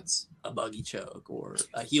 Whether that's a buggy choke or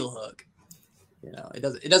a heel hook.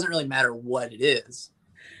 It doesn't really matter what it is.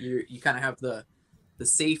 You kind of have the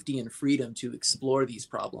safety and freedom to explore these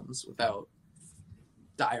problems without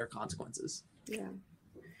dire consequences. Yeah.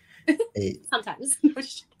 Sometimes.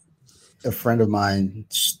 A friend of mine,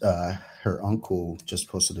 her uncle just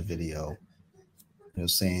posted a video,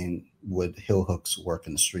 saying would heel hooks work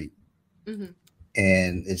in the street, Hmm.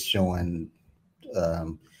 and it's showing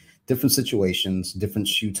different situations, different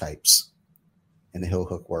shoe types, and the heel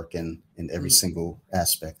hook working in every Mhm. single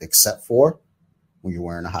aspect except for when you're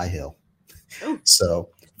wearing a high heel. Ooh. So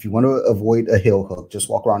if you want to avoid a heel hook, just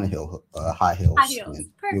walk around in high heels, High heels.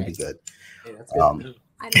 and you'll be Perfect. good. Yeah, that's good. Um, to know.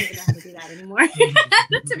 I don't even know how to do that anymore.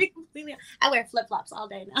 To be completely, I wear flip flops all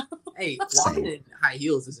day now. Hey, walking in high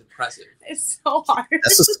heels is impressive. It's so hard.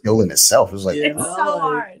 That's a skill in itself. It's like, Yeah. It's Oh, so like-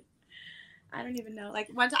 hard. I don't even know. Like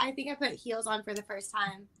one time, I think I put heels on for the first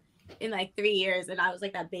time in like 3 years, and I was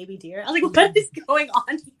like that baby deer. I was like, what is going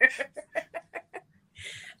on here?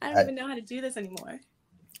 I don't even know how to do this anymore.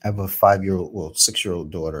 I have a 5-year-old, well,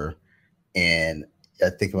 6-year-old daughter, and I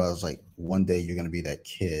think about it, I was like, one day you're gonna be that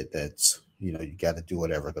kid that's, you got to do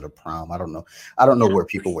whatever, go to prom. I don't know. I don't know Yeah. where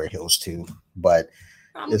people wear heels to, but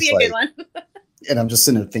I'm gonna It's be a good one. and I'm just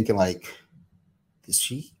sitting there thinking like,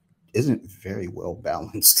 she isn't very well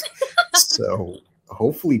balanced. So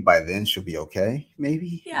hopefully by then she'll be okay.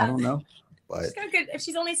 Maybe. I Yeah. don't know. But She's got good. If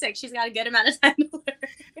she's only 6, she's got a good amount of time to learn.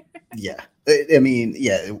 yeah, I mean,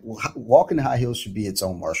 yeah, walking in high heels should be its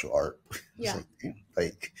own martial art. It's Yeah. like, damn,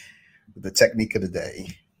 like the technique of the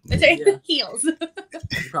day. Yeah. Heels, You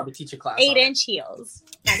probably teach a class. on it. 8-inch heels,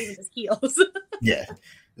 not even just heels. Yeah,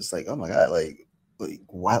 it's like, oh my god, like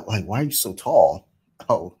why are you so tall?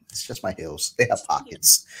 Oh, it's just my heels. They have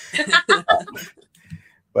pockets.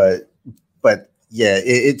 But yeah,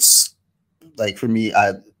 it's like for me,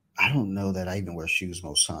 I don't know that I even wear shoes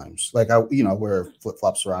most times. Like I wear flip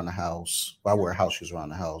flops around the house. I wear house shoes around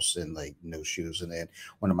the house and like no shoes. And then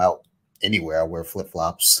when I'm out anywhere, I wear flip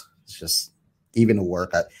flops. It's just even to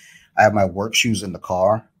work. I have my work shoes in the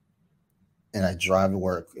car, and I drive to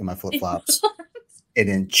work in my flip flops, and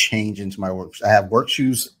then change into my work. I have work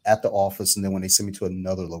shoes at the office, and then when they send me to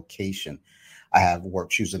another location, I have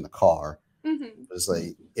work shoes in the car. Mhm. It's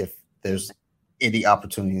like if there's any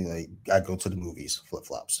opportunity, like I go to the movies, flip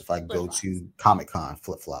flops. If I go Flip-flops. to Comic Con,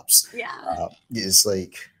 flip flops. Yeah. It's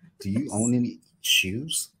like, do you own any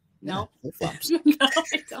shoes? No. Flip flops. No,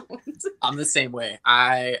 I don't. I'm the same way.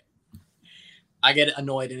 I get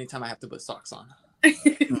annoyed anytime I have to put socks on.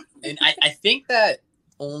 And I think that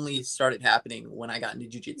only started happening when I got into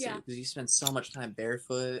jiu-jitsu Yeah. because you spend so much time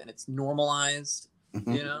barefoot and it's normalized,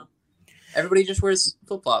 Mhm. you know? Everybody just wears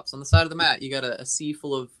flip-flops on the side of the mat. You got a sea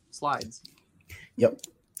full of slides. Yep.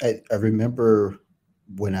 I remember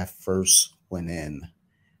when I first went in,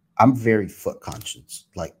 I'm very foot conscious,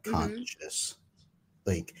 like Mhm. conscious.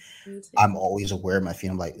 Like Me too. I'm always aware of my feet.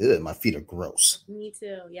 I'm like, ugh, my feet are gross. Me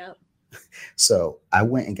too. Yep. So I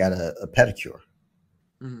went and got a pedicure.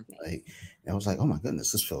 Mhm. Like, and I was like, oh my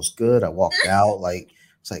goodness, this feels good. I walked out, like,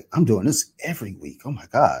 it's like, I'm doing this every week. Oh my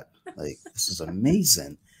God. Like, this is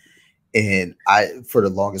amazing. And for the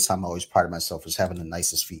longest time, I always prided myself as having the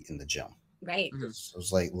nicest feet in the gym. Right. Mhm. So I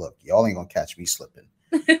was like, look, y'all ain't gonna catch me slipping.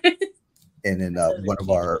 And then That's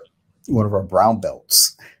really one of our brown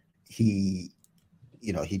belts, he'd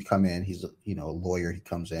come in. He's a lawyer. He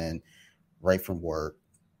comes in right from work,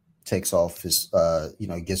 takes off his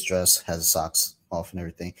gets dressed, has his socks off and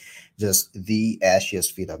everything. Just the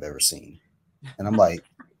ashiest feet I've ever seen. And I'm like,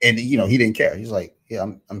 and he didn't care. He's like, yeah,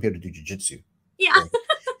 I'm here to do jujitsu. Yeah.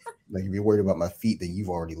 Like if you're worried about my feet, then you've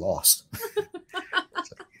already lost.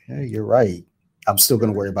 It's like, hey, you're right. I'm still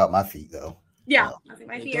gonna worry about my feet though. Yeah. I was like,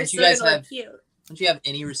 my Yeah, feet don't are you still guys gonna have- look cute. Don't you have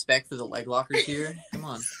any respect for the leg lockers here? Come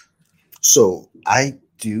on. So I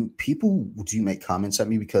do. People do make comments at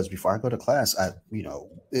me because before I go to class,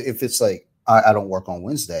 if it's like I don't work on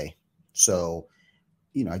Wednesday, so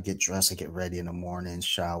I get dressed, I get ready in the morning,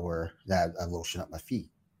 shower, that I lotion up my feet,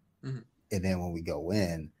 Mhm. and then when we go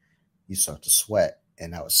in, you start to sweat,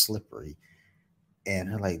 and now it's slippery,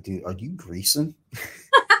 and they're like, "Dude, are you greasing?"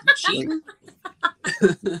 You cheating?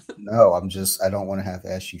 No, I don't want to have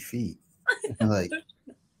ashy feet. I'm like,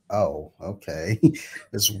 oh, okay.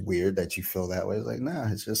 It's weird that you feel that way. It's like, nah,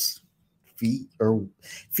 it's just feet are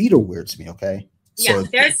weird to me, okay? Yeah, So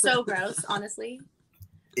they're so gross, honestly.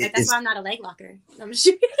 Like, that's it's, why I'm not a leg locker. I'm just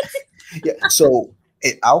yeah, so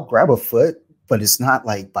I'll grab a foot, but it's not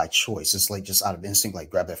like by choice. It's like just out of instinct, like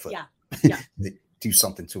grab that foot. Yeah, yeah. Do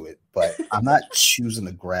something to it. But I'm not choosing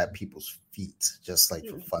to grab people's feet just like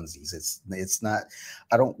for funsies. It's not,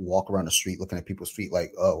 I don't walk around the street looking at people's feet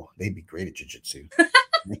like, oh, they'd be great at jiu-jitsu.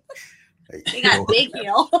 Like, They got big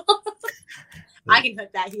heel. I can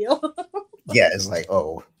hook that heel. yeah, it's like,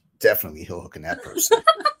 oh, definitely heel hooking that person.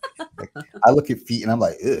 Like, I look at feet and I'm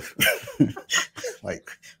like, ugh.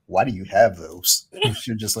 Like, why do you have those?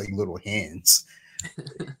 You're just like little hands.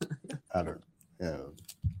 I don't know.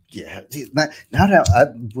 Yeah. See, now that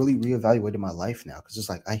I've really reevaluated my life now, because it's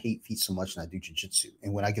like I hate feet so much and I do jujitsu.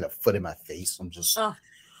 And when I get a foot in my face, I'm just, Oh.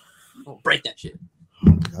 Oh, break that shit.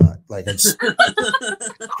 oh God. Like I just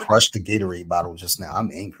crushed the Gatorade bottle just now.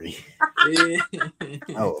 I'm angry.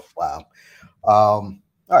 Oh, wow. All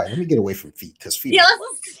right, let me get away from feet because feet. Yeah,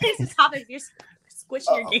 let's change the topic. You're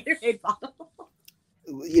squishing your Gatorade bottle.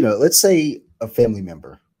 Let's say a family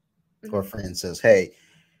member or a Mhm. friend says, "Hey,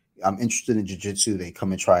 I'm interested in jujitsu." They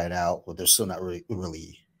come and try it out, but they're still not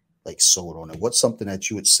really like sold on it. What's something that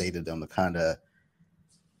you would say to them to kind of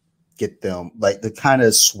get them, like, to kind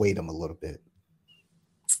of sway them a little bit?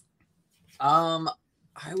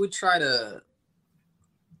 I would try to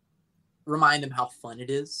remind them how fun it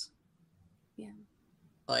is. Yeah.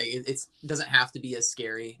 Like it doesn't have to be as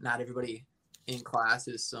scary. Not everybody in class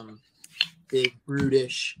is some big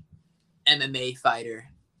brutish MMA fighter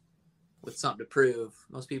with something to prove.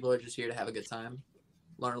 Most people are just here to have a good time,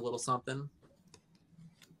 learn a little something,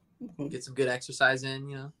 get some good exercise in,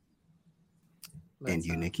 you know. And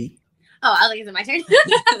you, Nikki? Oh, I think it's my turn.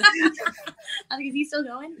 I think, is he still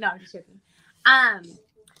going? No, I'm just joking. I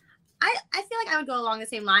feel like I would go along the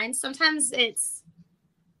same lines. Sometimes it's,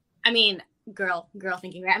 I mean, girl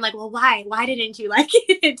thinking, right? I'm like, well, why? Why didn't you like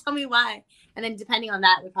it? Tell me why. And then depending on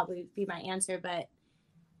that would probably be my answer. But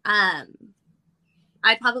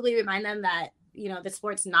I'd probably remind them that, the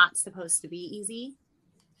sport's not supposed to be easy.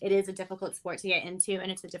 It is a difficult sport to get into,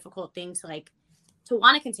 and it's a difficult thing to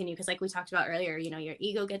want to continue. Because like we talked about earlier, your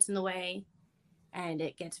ego gets in the way and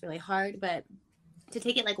it gets really hard. But to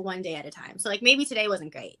take it like one day at a time. So like maybe today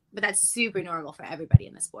wasn't great, but that's super normal for everybody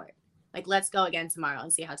in the sport. Like, let's go again tomorrow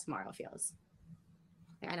and see how tomorrow feels.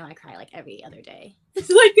 Like, I know I cry like every other day. It's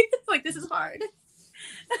like this is hard.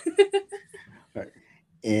 Right.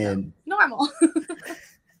 And normal.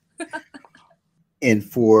 and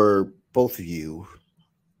for both of you,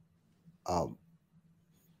 well,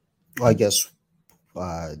 I guess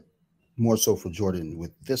more so for Jordan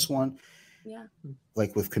with this one. Yeah.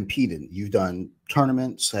 Like with competing, you've done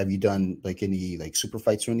tournaments. Have you done like any like super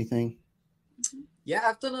fights or anything? Yeah,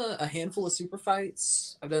 I've done a handful of super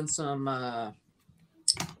fights. I've done some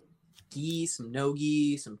gi, some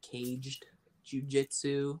no-gi, some caged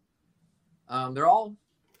jiu-jitsu. They're all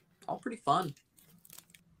pretty fun.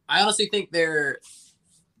 I honestly think they're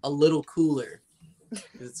a little cooler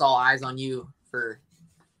because it's all eyes on you for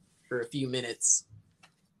a few minutes,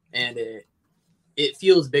 and it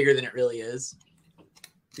feels bigger than it really is.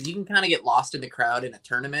 Because you can kind of get lost in the crowd in a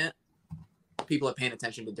tournament. People are paying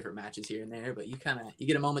attention to different matches here and there, but you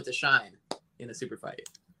get a moment to shine in a super fight.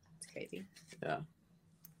 It's crazy. Yeah.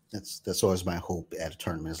 That's always my hope at a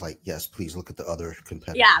tournament. Is like, yes, please look at the other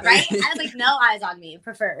competitors. Yeah, right? I was like, no eyes on me,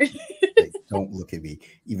 preferred. Like, don't look at me.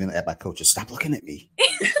 Even at my coaches, stop looking at me.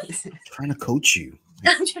 I'm trying to coach you.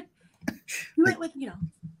 You went with,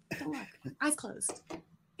 don't look. Eyes closed.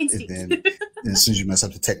 Instinct. And as soon as you mess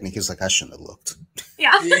up the technique, it's like, I shouldn't have looked.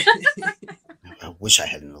 Yeah. I wish I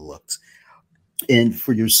hadn't looked. And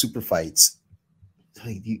for your super fights,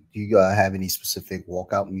 like, do you have any specific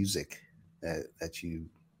walkout music that you?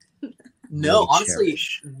 No, really honestly,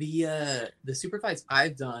 cherish? the super fights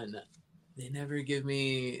I've done, they never give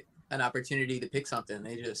me an opportunity to pick something.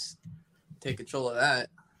 They just take control of that.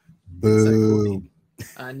 Boo.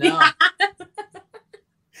 I know.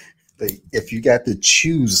 Like, if you got to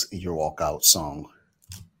choose your walkout song,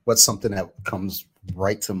 what's something that comes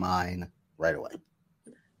right to mind right away?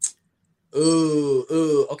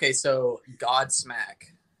 Ooh. Okay, so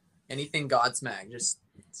Godsmack. Anything Godsmack. Just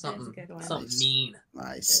something Nice. mean.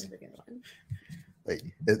 Nice. Like,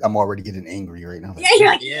 I'm already getting angry right now. Like, Yeah, you're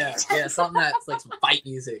like, Yeah, something that's like some fight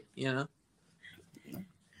music, And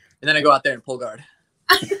then I go out there and pull guard.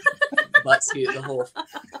 Butt scoot the whole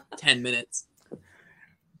 10 minutes.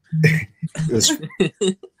 it was,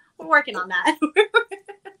 we're working on that.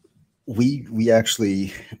 we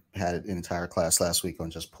actually had an entire class last week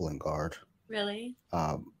on just pulling guard. Really?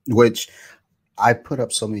 Which I put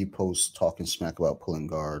up so many posts talking smack about pulling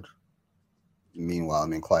guard. Meanwhile,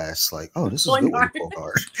 I'm in class like, oh, this is a good way to pull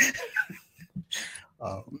guard.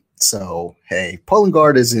 So hey, pulling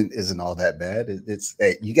guard isn't all that bad. It's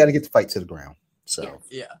hey, you got to get the fight to the ground. So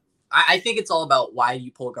yeah, I think it's all about why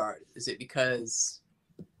you pull guard. Is it because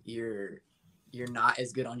you're not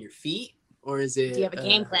as good on your feet, or is it? Do you have a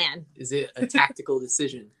game plan? Is it a tactical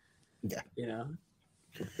decision? Yeah.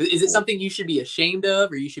 Is it something you should be ashamed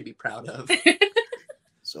of or you should be proud of?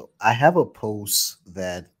 So I have a post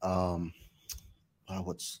that Women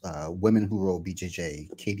Who Roll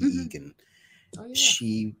BJJ, Katie Egan. Oh, yeah.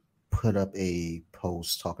 She put up a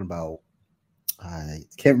post talking about, I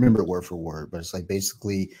can't remember it word for word, but it's like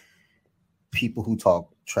basically people who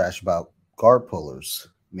talk trash about guard pullers,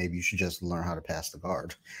 maybe you should just learn how to pass the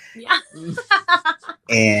guard. Yeah.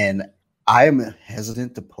 And I am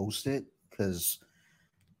hesitant to post it because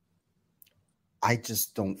I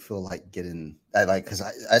just don't feel like getting. Because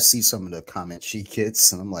I see some of the comments she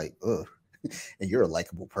gets, and I'm like, ugh. And you're a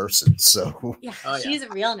likable person, so Yeah. Oh, yeah. She's a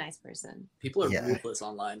real nice person. People are Yeah. ruthless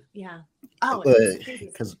online. Yeah. Oh, it's crazy.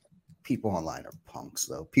 because people online are punks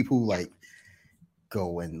though. People who like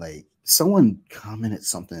go and like someone commented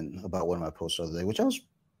something about one of my posts the other day, which I was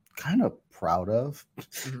kind of proud of,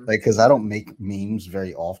 Mhm. like because I don't make memes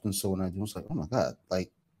very often. So when I do, it's like, oh my god,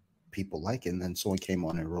 like people like it. And then someone came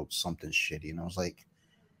on and wrote something shitty, and I was like,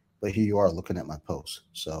 but here you are looking at my post.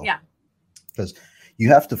 So Yeah. because you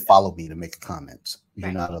have to follow me to make comments. You're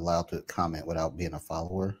Right. not allowed to comment without being a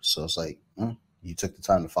follower. So it's like, you took the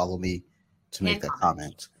time to follow me to make And that comment.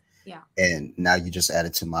 comment. Yeah. And now you just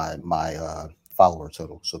added to my follower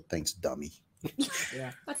total. So thanks, dummy.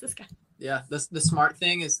 Yeah. What's this guy? Yeah. The smart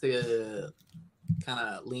thing is to kind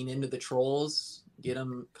of lean into the trolls, get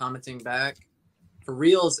them commenting back. For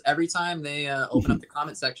reals, every time they open up the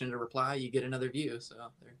comment section to reply, you get another view. So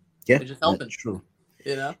Yeah, they're just helping. that's true.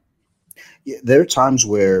 You know? Yeah, there are times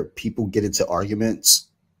where people get into arguments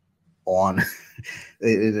on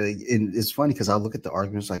and it's funny because I look at the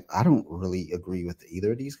arguments like I don't really agree with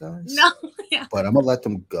either of these guys. No. Yeah. But I'm gonna let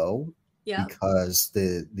them go Yeah. because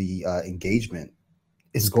the engagement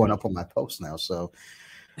is going up on my post now. So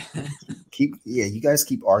you guys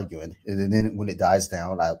keep arguing, and then when it dies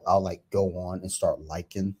down, I'll like go on and start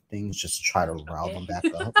liking things just to try to rile them back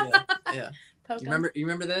up. Yeah. Yeah. Poke You 'em.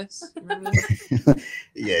 remember this? You remember this?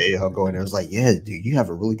 yeah, I'll go in there. It's like, yeah, dude, you have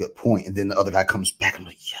a really good point. And then the other guy comes back. I'm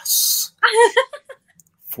like, yes.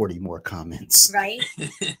 40 more comments. Right?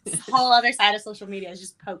 The whole other side of social media is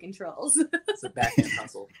just poking trolls. It's a backhand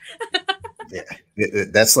hustle.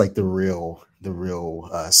 That's like the real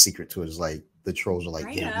secret to it is like the trolls are like,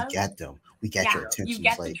 Kind yeah, of. we got them. We got Yeah, your attention. you It's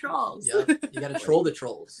get the like, trolls. Yeah. You got to troll the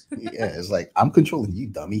trolls. yeah, it's like I'm controlling you,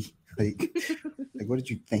 dummy. Like what did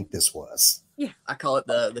you think this was? I call it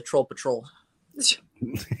the troll patrol.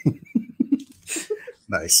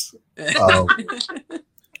 Nice.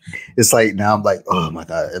 It's like now I'm like, oh my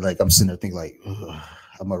god, and like I'm sitting there thinking like, ugh,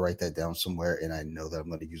 I'm gonna write that down somewhere, and I know that I'm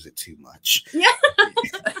gonna use it too much. Yeah.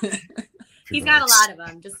 He's People got are a like, lot of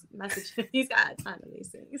them. Just message him. He's got a ton of these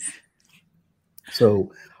things.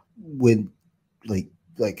 So when like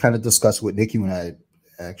kind of discuss with Nikki when I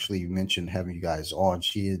actually mentioned having you guys on,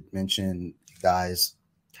 she had mentioned you guys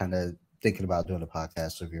kind of thinking about doing a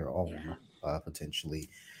podcast of your own potentially.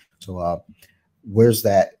 So where's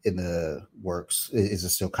that in the works? Is it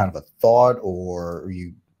still kind of a thought, or are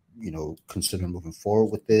you considering moving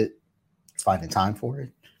forward with it, finding time for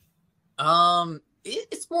it?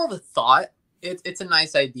 It's more of a thought. It's a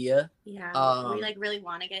nice idea. Yeah. We like really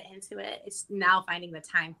want to get into it. It's now finding the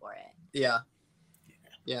time for it. Yeah.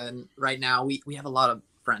 And right now we have a lot of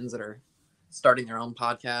friends that are starting their own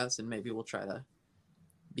podcasts, and maybe we'll try to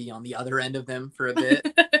be on the other end of them for a bit,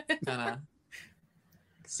 kind of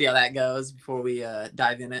see how that goes before we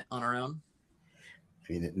dive in it on our own.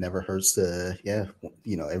 I mean, it never hurts to,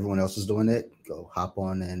 everyone else is doing it. Go hop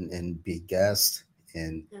on and be a guest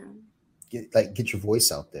and get your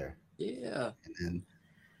voice out there. Yeah. And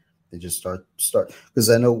then just start because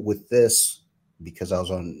I know with this, because I was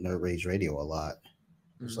on Nerd Rage Radio a lot,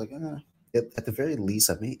 it's like at the very least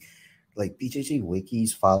I make like BJJ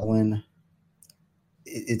Wiki's following.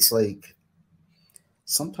 It's like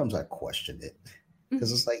sometimes I question it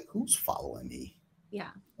because it's like, who's following me? Yeah.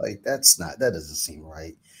 Like that doesn't seem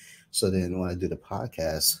right. So then when I do the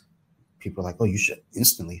podcast, people are like, oh, you should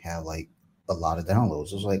instantly have like a lot of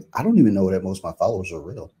downloads. I was like, I don't even know that most of my followers are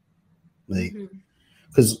real. Like,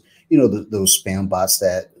 because those spam bots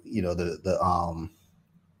that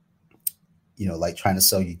like trying to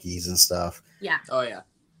sell you geese and stuff. Yeah. Oh yeah.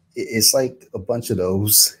 It's like a bunch of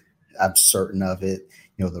those. I'm certain of it.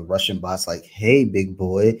 The Russian bots like, hey, big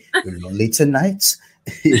boy, you're lonely tonight.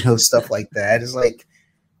 Stuff like that. It's like,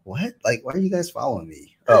 what? Like, why are you guys following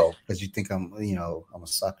me? Oh, because you think I'm a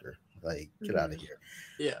sucker. Like, get out of here.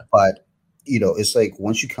 Yeah. But it's like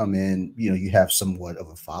once you come in, you have somewhat of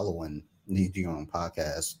a following. You do your own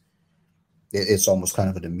podcast. It's almost kind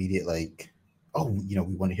of an immediate like, oh, we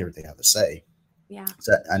want to hear what they have to say. Yeah.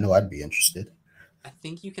 So I know I'd be interested. I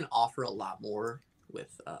think you can offer a lot more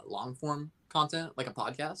with long form content like a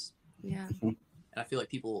podcast. Yeah. And I feel like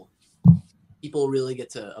people really get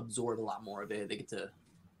to absorb a lot more of it. They get to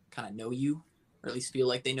kind of know you, or at least feel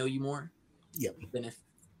like they know you more. Yep. Than if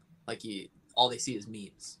like all they see is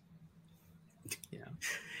memes.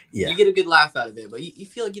 Yeah. You get a good laugh out of it, but you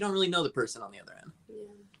feel like you don't really know the person on the other end. Yeah.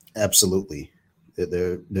 Absolutely.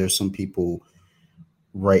 There's some people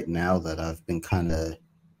right now that I've been kind of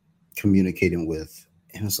communicating with,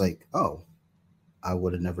 and it's like, oh, I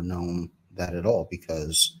would have never known that at all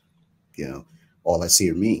because you know all I see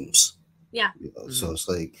are memes. Yeah. So it's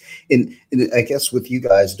like, and I guess with you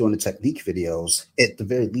guys doing the technique videos, at the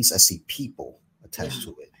very least, I see people attached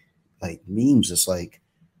to it. Like memes, it's like,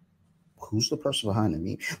 who's the person behind the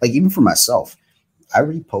meme? Like even for myself, I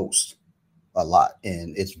repost a lot,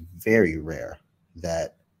 and it's very rare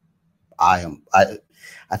that I am.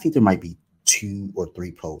 I think there might be 2 or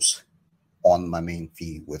 3 posts on my main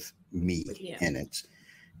feed with me in it,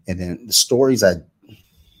 and then the stories I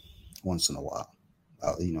once in a while,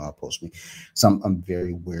 I'll post me. So I'm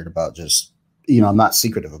very weird about just I'm not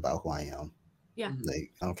secretive about who I am. Yeah.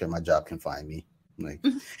 Like I don't care. My job can find me. Like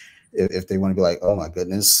if they want to be like, oh my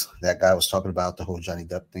goodness, that guy was talking about the whole Johnny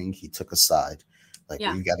Depp thing. He took a side. Like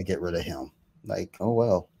you got to get rid of him. Like, oh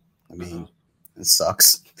well. I mean, it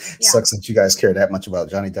sucks. Sucks that you guys care that much about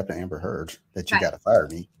Johnny Depp and Amber Heard that you got to fire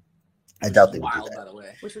me. I doubt they would do that. By the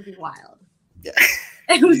way. Which would be wild. Yeah.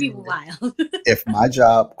 It would be wild. If my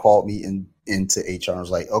job called me into HR and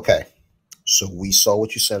was like, okay, so we saw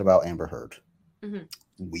what you said about Amber Heard. Mm-hmm.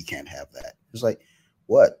 We can't have that. It's like,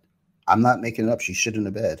 what? I'm not making it up. She shit in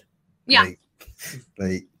the bed. Yeah.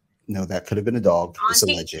 Like no, that could have been a dog. It's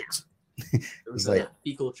alleged. It was like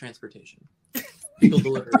fecal transportation. Fecal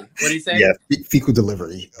delivery. What do you say? Yeah, fecal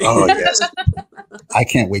delivery. Oh yes. I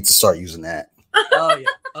can't wait to start using that. Oh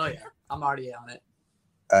yeah. I'm already on it.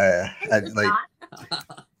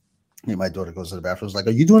 My daughter goes to the bathroom. Is like,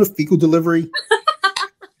 "Are you doing a fecal delivery?"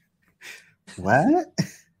 What?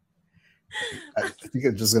 I think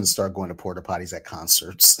I'm just gonna start going to porta potties at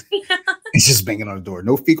concerts. It's just banging on the door.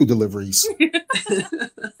 No fecal deliveries.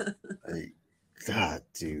 Like, God,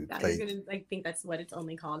 dude. I think that's what it's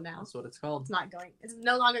only called now. That's what it's called. It's not going. It's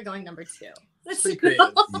no longer going number 2. It's pretty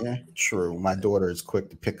creative. Yeah, true. My daughter is quick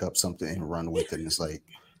to pick up something and run with it. And it's like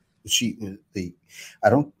she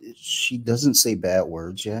doesn't say bad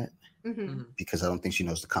words yet because I don't think she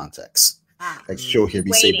knows the context. Like she'll hear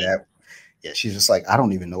me say that. Yeah, she's just like, I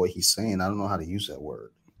don't even know what he's saying. I don't know how to use that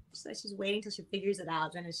word. So she's waiting till she figures it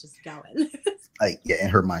out, then it's just going. Like, yeah, in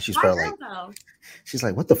her mind, she's probably like, she's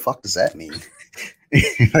like, what the fuck does that mean?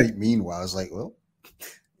 Like, meanwhile, I was like, well,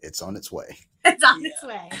 it's on its way. It's on its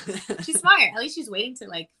way. She's smart. At least she's waiting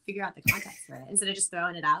to figure out the context for it instead of just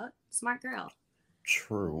throwing it out. Smart girl.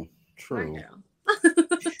 True. Smart girl.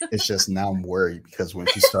 It's just now I'm worried because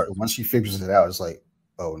once she figures it out, it's like,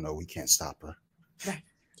 oh no, we can't stop her. Right.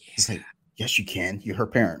 It's like, yes, you can. You're her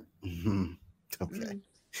parent. Mm-hmm. Okay.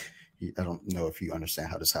 I don't know if you understand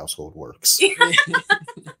how this household works.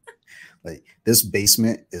 Like this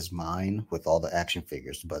basement is mine with all the action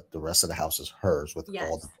figures, but the rest of the house is hers with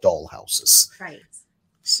all the doll houses. Right.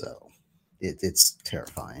 So it's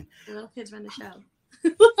terrifying. Little kids run the show.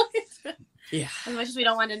 Yeah. As much as we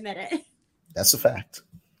don't want to admit it. That's a fact.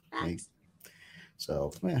 Like,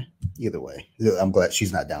 so either way, I'm glad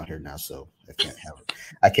she's not down here now, so I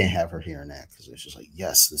can't have her hearing that because it's just like,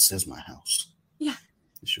 yes, this is my house. Yeah.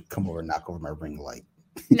 You should come over and knock over my ring light.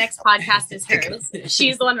 Next podcast is hers.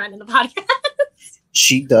 She's the one running the podcast.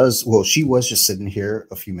 She does. Well, she was just sitting here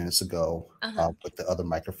a few minutes ago with the other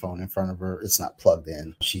microphone in front of her. It's not plugged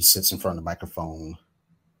in. She sits in front of the microphone,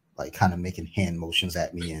 like kind of making hand motions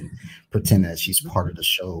at me and pretend that she's part of the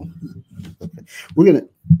show. We're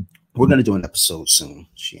gonna do an episode soon.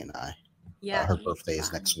 She and I. Yeah. Her birthday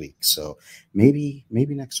is next week, so maybe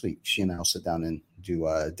next week she and I will sit down and do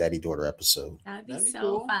a daddy-daughter episode. That'd be so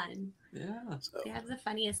cool. Fun. Yeah. They have the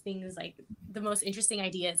funniest things, like the most interesting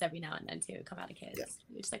ideas every now and then too come out of kids. Yeah.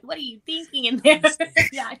 You're just like, what are you thinking in there?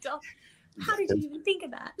 Yeah, I don't. How did you even think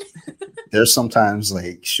of that? There's sometimes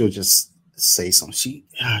like she'll just say something.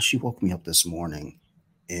 She woke me up this morning,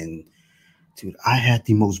 and dude, I had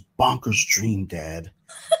the most bonkers dream, Dad.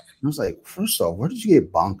 I was like, first off, where did you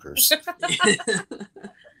get bonkers?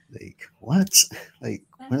 Like what? Like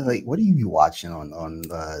what are you watching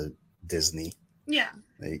on Disney? Yeah.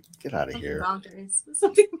 Like get out of here. Bonkers.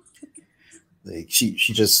 Like she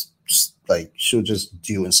just like she'll just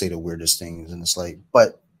do and say the weirdest things, and it's like,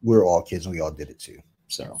 but we're all kids and we all did it too.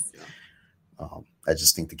 So I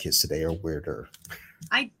just think the kids today are weirder.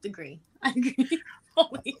 I agree.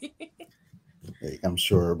 Like, I'm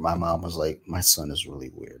sure my mom was like, my son is really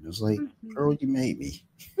weird. It was like, girl, you made me.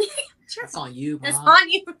 Sure. It's on you, Mom. It's on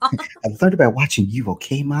you, Mom. I learned about watching you,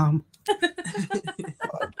 okay, Mom?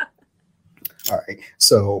 All right.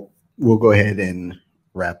 So we'll go ahead and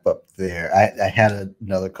wrap up there. I had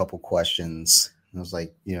another couple questions. I was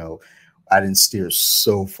like, I didn't steer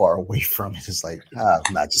so far away from it. It's like,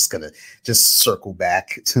 I'm not just gonna just circle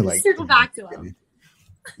back to like Circle back to him.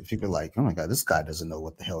 People are like, oh my God, this guy doesn't know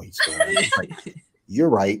what the hell he's doing. Like, you're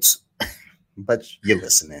right, but you're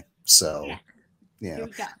listening. So, yeah, Here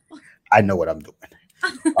we go. I know what I'm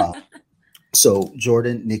doing. So,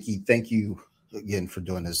 Jordan, Nikki, thank you again for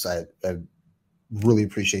doing this. I really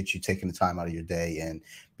appreciate you taking the time out of your day and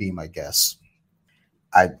being my guest.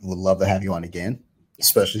 I would love to have you on again,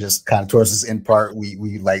 especially just kind of towards this end part.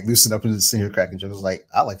 We like loosen up into the senior cracking jokes. Like,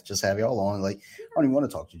 I like to just have y'all on. Like, I don't even want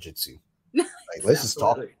to talk jiu-jitsu. Like, let's just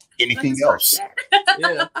talk anything else.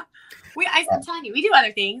 Yeah. I'm telling you, we do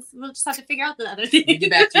other things. We'll just have to figure out the other things. We'll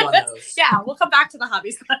get back to you on those. Yeah, we'll come back to the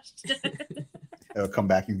hobbies question. It'll come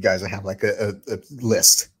back. You guys will have like a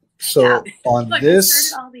list. So on Look,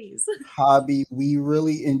 this all these. hobby, we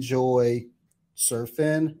really enjoy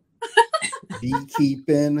surfing,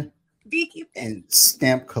 beekeeping, and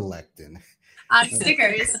stamp collecting.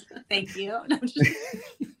 Stickers. Thank you. No,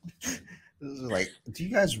 Like, do you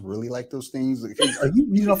guys really like those things? Are you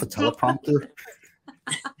reading off a teleprompter?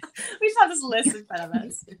 we just have this list in front of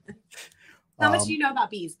us. How much do you know about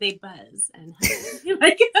bees? They buzz and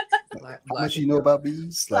like how much you know about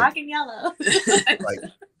bees? Black and yellow. Like,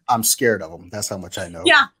 I'm scared of them. That's how much I know.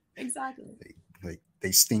 Yeah, exactly.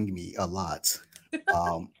 They sting me a lot.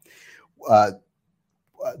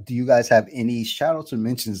 Do you guys have any shout outs or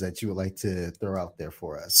mentions that you would like to throw out there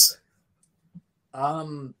for us?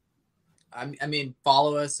 I mean,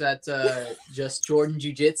 follow us at just Jordan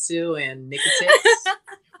Jiu-Jitsu and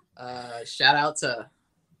Nicotix. Shout out to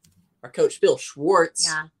our coach Phil Schwartz.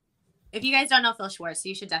 Yeah. If you guys don't know Phil Schwartz,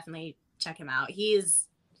 you should definitely check him out. He's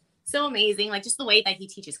so amazing. Like, just the way that he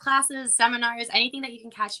teaches classes, seminars, anything that you can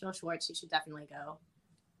catch Phil Schwartz, you should definitely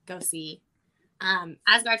go see.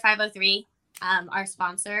 Asgard 503, our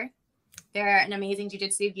sponsor. They're an amazing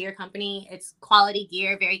jiu-jitsu gear company. It's quality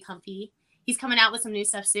gear, very comfy. He's coming out with some new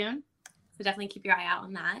stuff soon. So definitely keep your eye out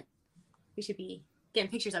on that. We should be getting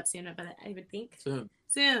pictures up soon of it, I would think. Soon.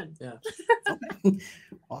 Yeah.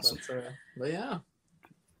 Awesome. But yeah.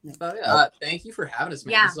 Thank you for having us,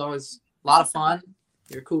 man. Yeah. This is always a lot of fun.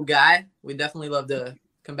 You're a cool guy. We definitely love to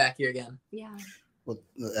come back here again. Yeah. Well,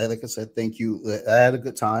 like I said, thank you. I had a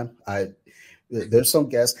good time. There's some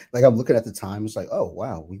guests, like I'm looking at the time, it's like, oh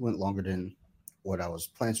wow, we went longer than what I was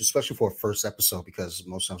planning to, especially for a first episode, because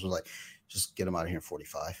most times we're like, just get them out of here in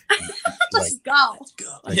 45. Let's go.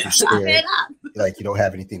 Like, Yeah. you're scared, Wrap it up. like you don't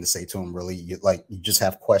have anything to say to them really. You just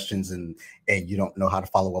have questions and you don't know how to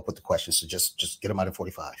follow up with the questions. So just get them out of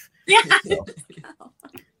 45. Yeah.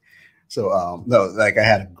 So no, like I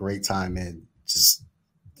had a great time, and just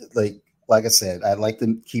like I said, I like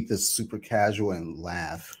to keep this super casual and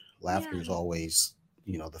laugh. Laughter is always,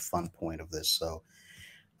 the fun point of this. So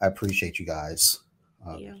I appreciate you guys.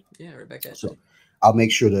 Yeah, Rebecca. So I'll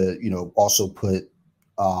make sure to, also put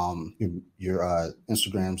your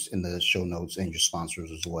Instagrams in the show notes and your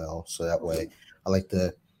sponsors as well. So that way I like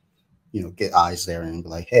to, get eyes there and be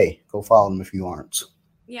like, hey, go follow them if you aren't.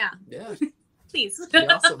 Yeah. Yeah. Please.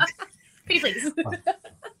 Awesome. Pretty please.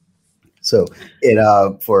 So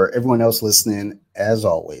it for everyone else listening, as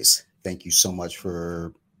always, thank you so much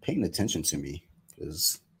for paying attention to me,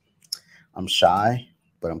 because I'm shy,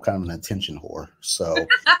 but I'm kind of an attention whore. So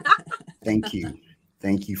thank you.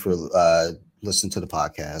 Thank you for listening to the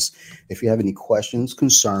podcast. If you have any questions,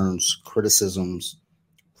 concerns, criticisms,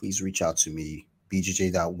 please reach out to me.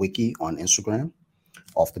 bjj.wiki on Instagram,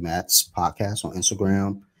 Off the Mats Podcast on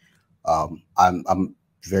Instagram. I'm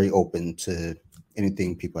very open to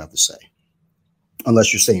anything people have to say.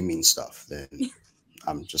 Unless you're saying mean stuff, then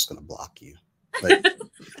I'm just going to block you.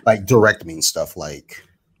 Like direct mean stuff, like,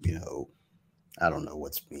 I don't know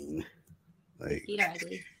what's mean. Like, Feet are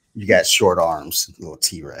ugly. you got short arms, little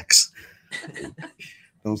T-Rex.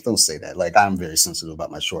 Don't say that. Like, I'm very sensitive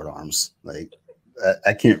about my short arms. Like,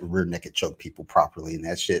 I can't rear naked choke people properly, and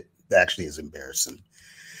that shit actually is embarrassing.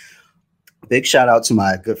 Big shout out to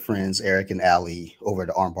my good friends Eric and Allie over at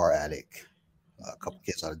the Armbar Attic. A couple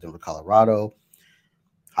kids out of Denver, Colorado.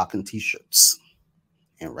 Hawking t-shirts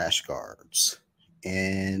and rash guards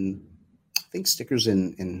and I think stickers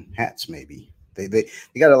and hats. Maybe they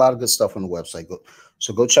got a lot of good stuff on the website.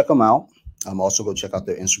 Go check them out. Also go check out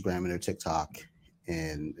their Instagram and their TikTok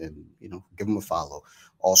and give them a follow.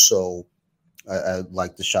 Also, I'd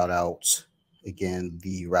like to shout out again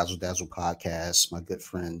the Razzle Dazzle podcast. My good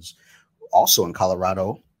friends also in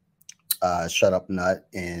Colorado, Shut Up Nut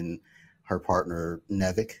and her partner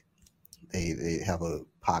Nevik. They have a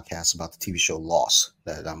podcast about the TV show Lost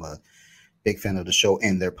that I'm a big fan of the show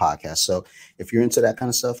and their podcast. So if you're into that kind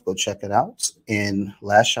of stuff, go check it out. And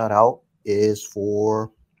last shout out is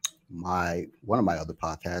for one of my other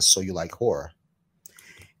podcasts, So You Like Horror.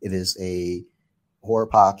 It is a horror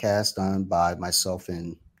podcast done by myself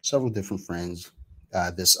and several different friends.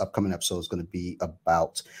 This upcoming episode is going to be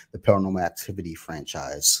about the Paranormal Activity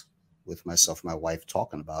franchise, with myself and my wife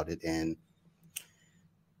talking about it and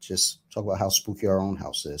just talk about how spooky our own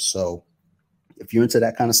house is. So if you're into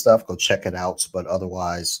that kind of stuff, go check it out. But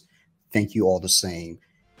otherwise, thank you all the same.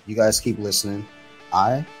 You guys keep listening.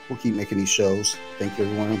 I will keep making these shows. Thank you,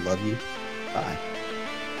 everyone. Love you. Bye.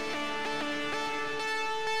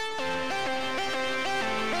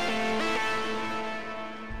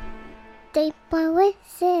 Deep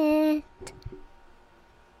with it.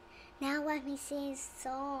 Now let me sing a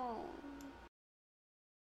song.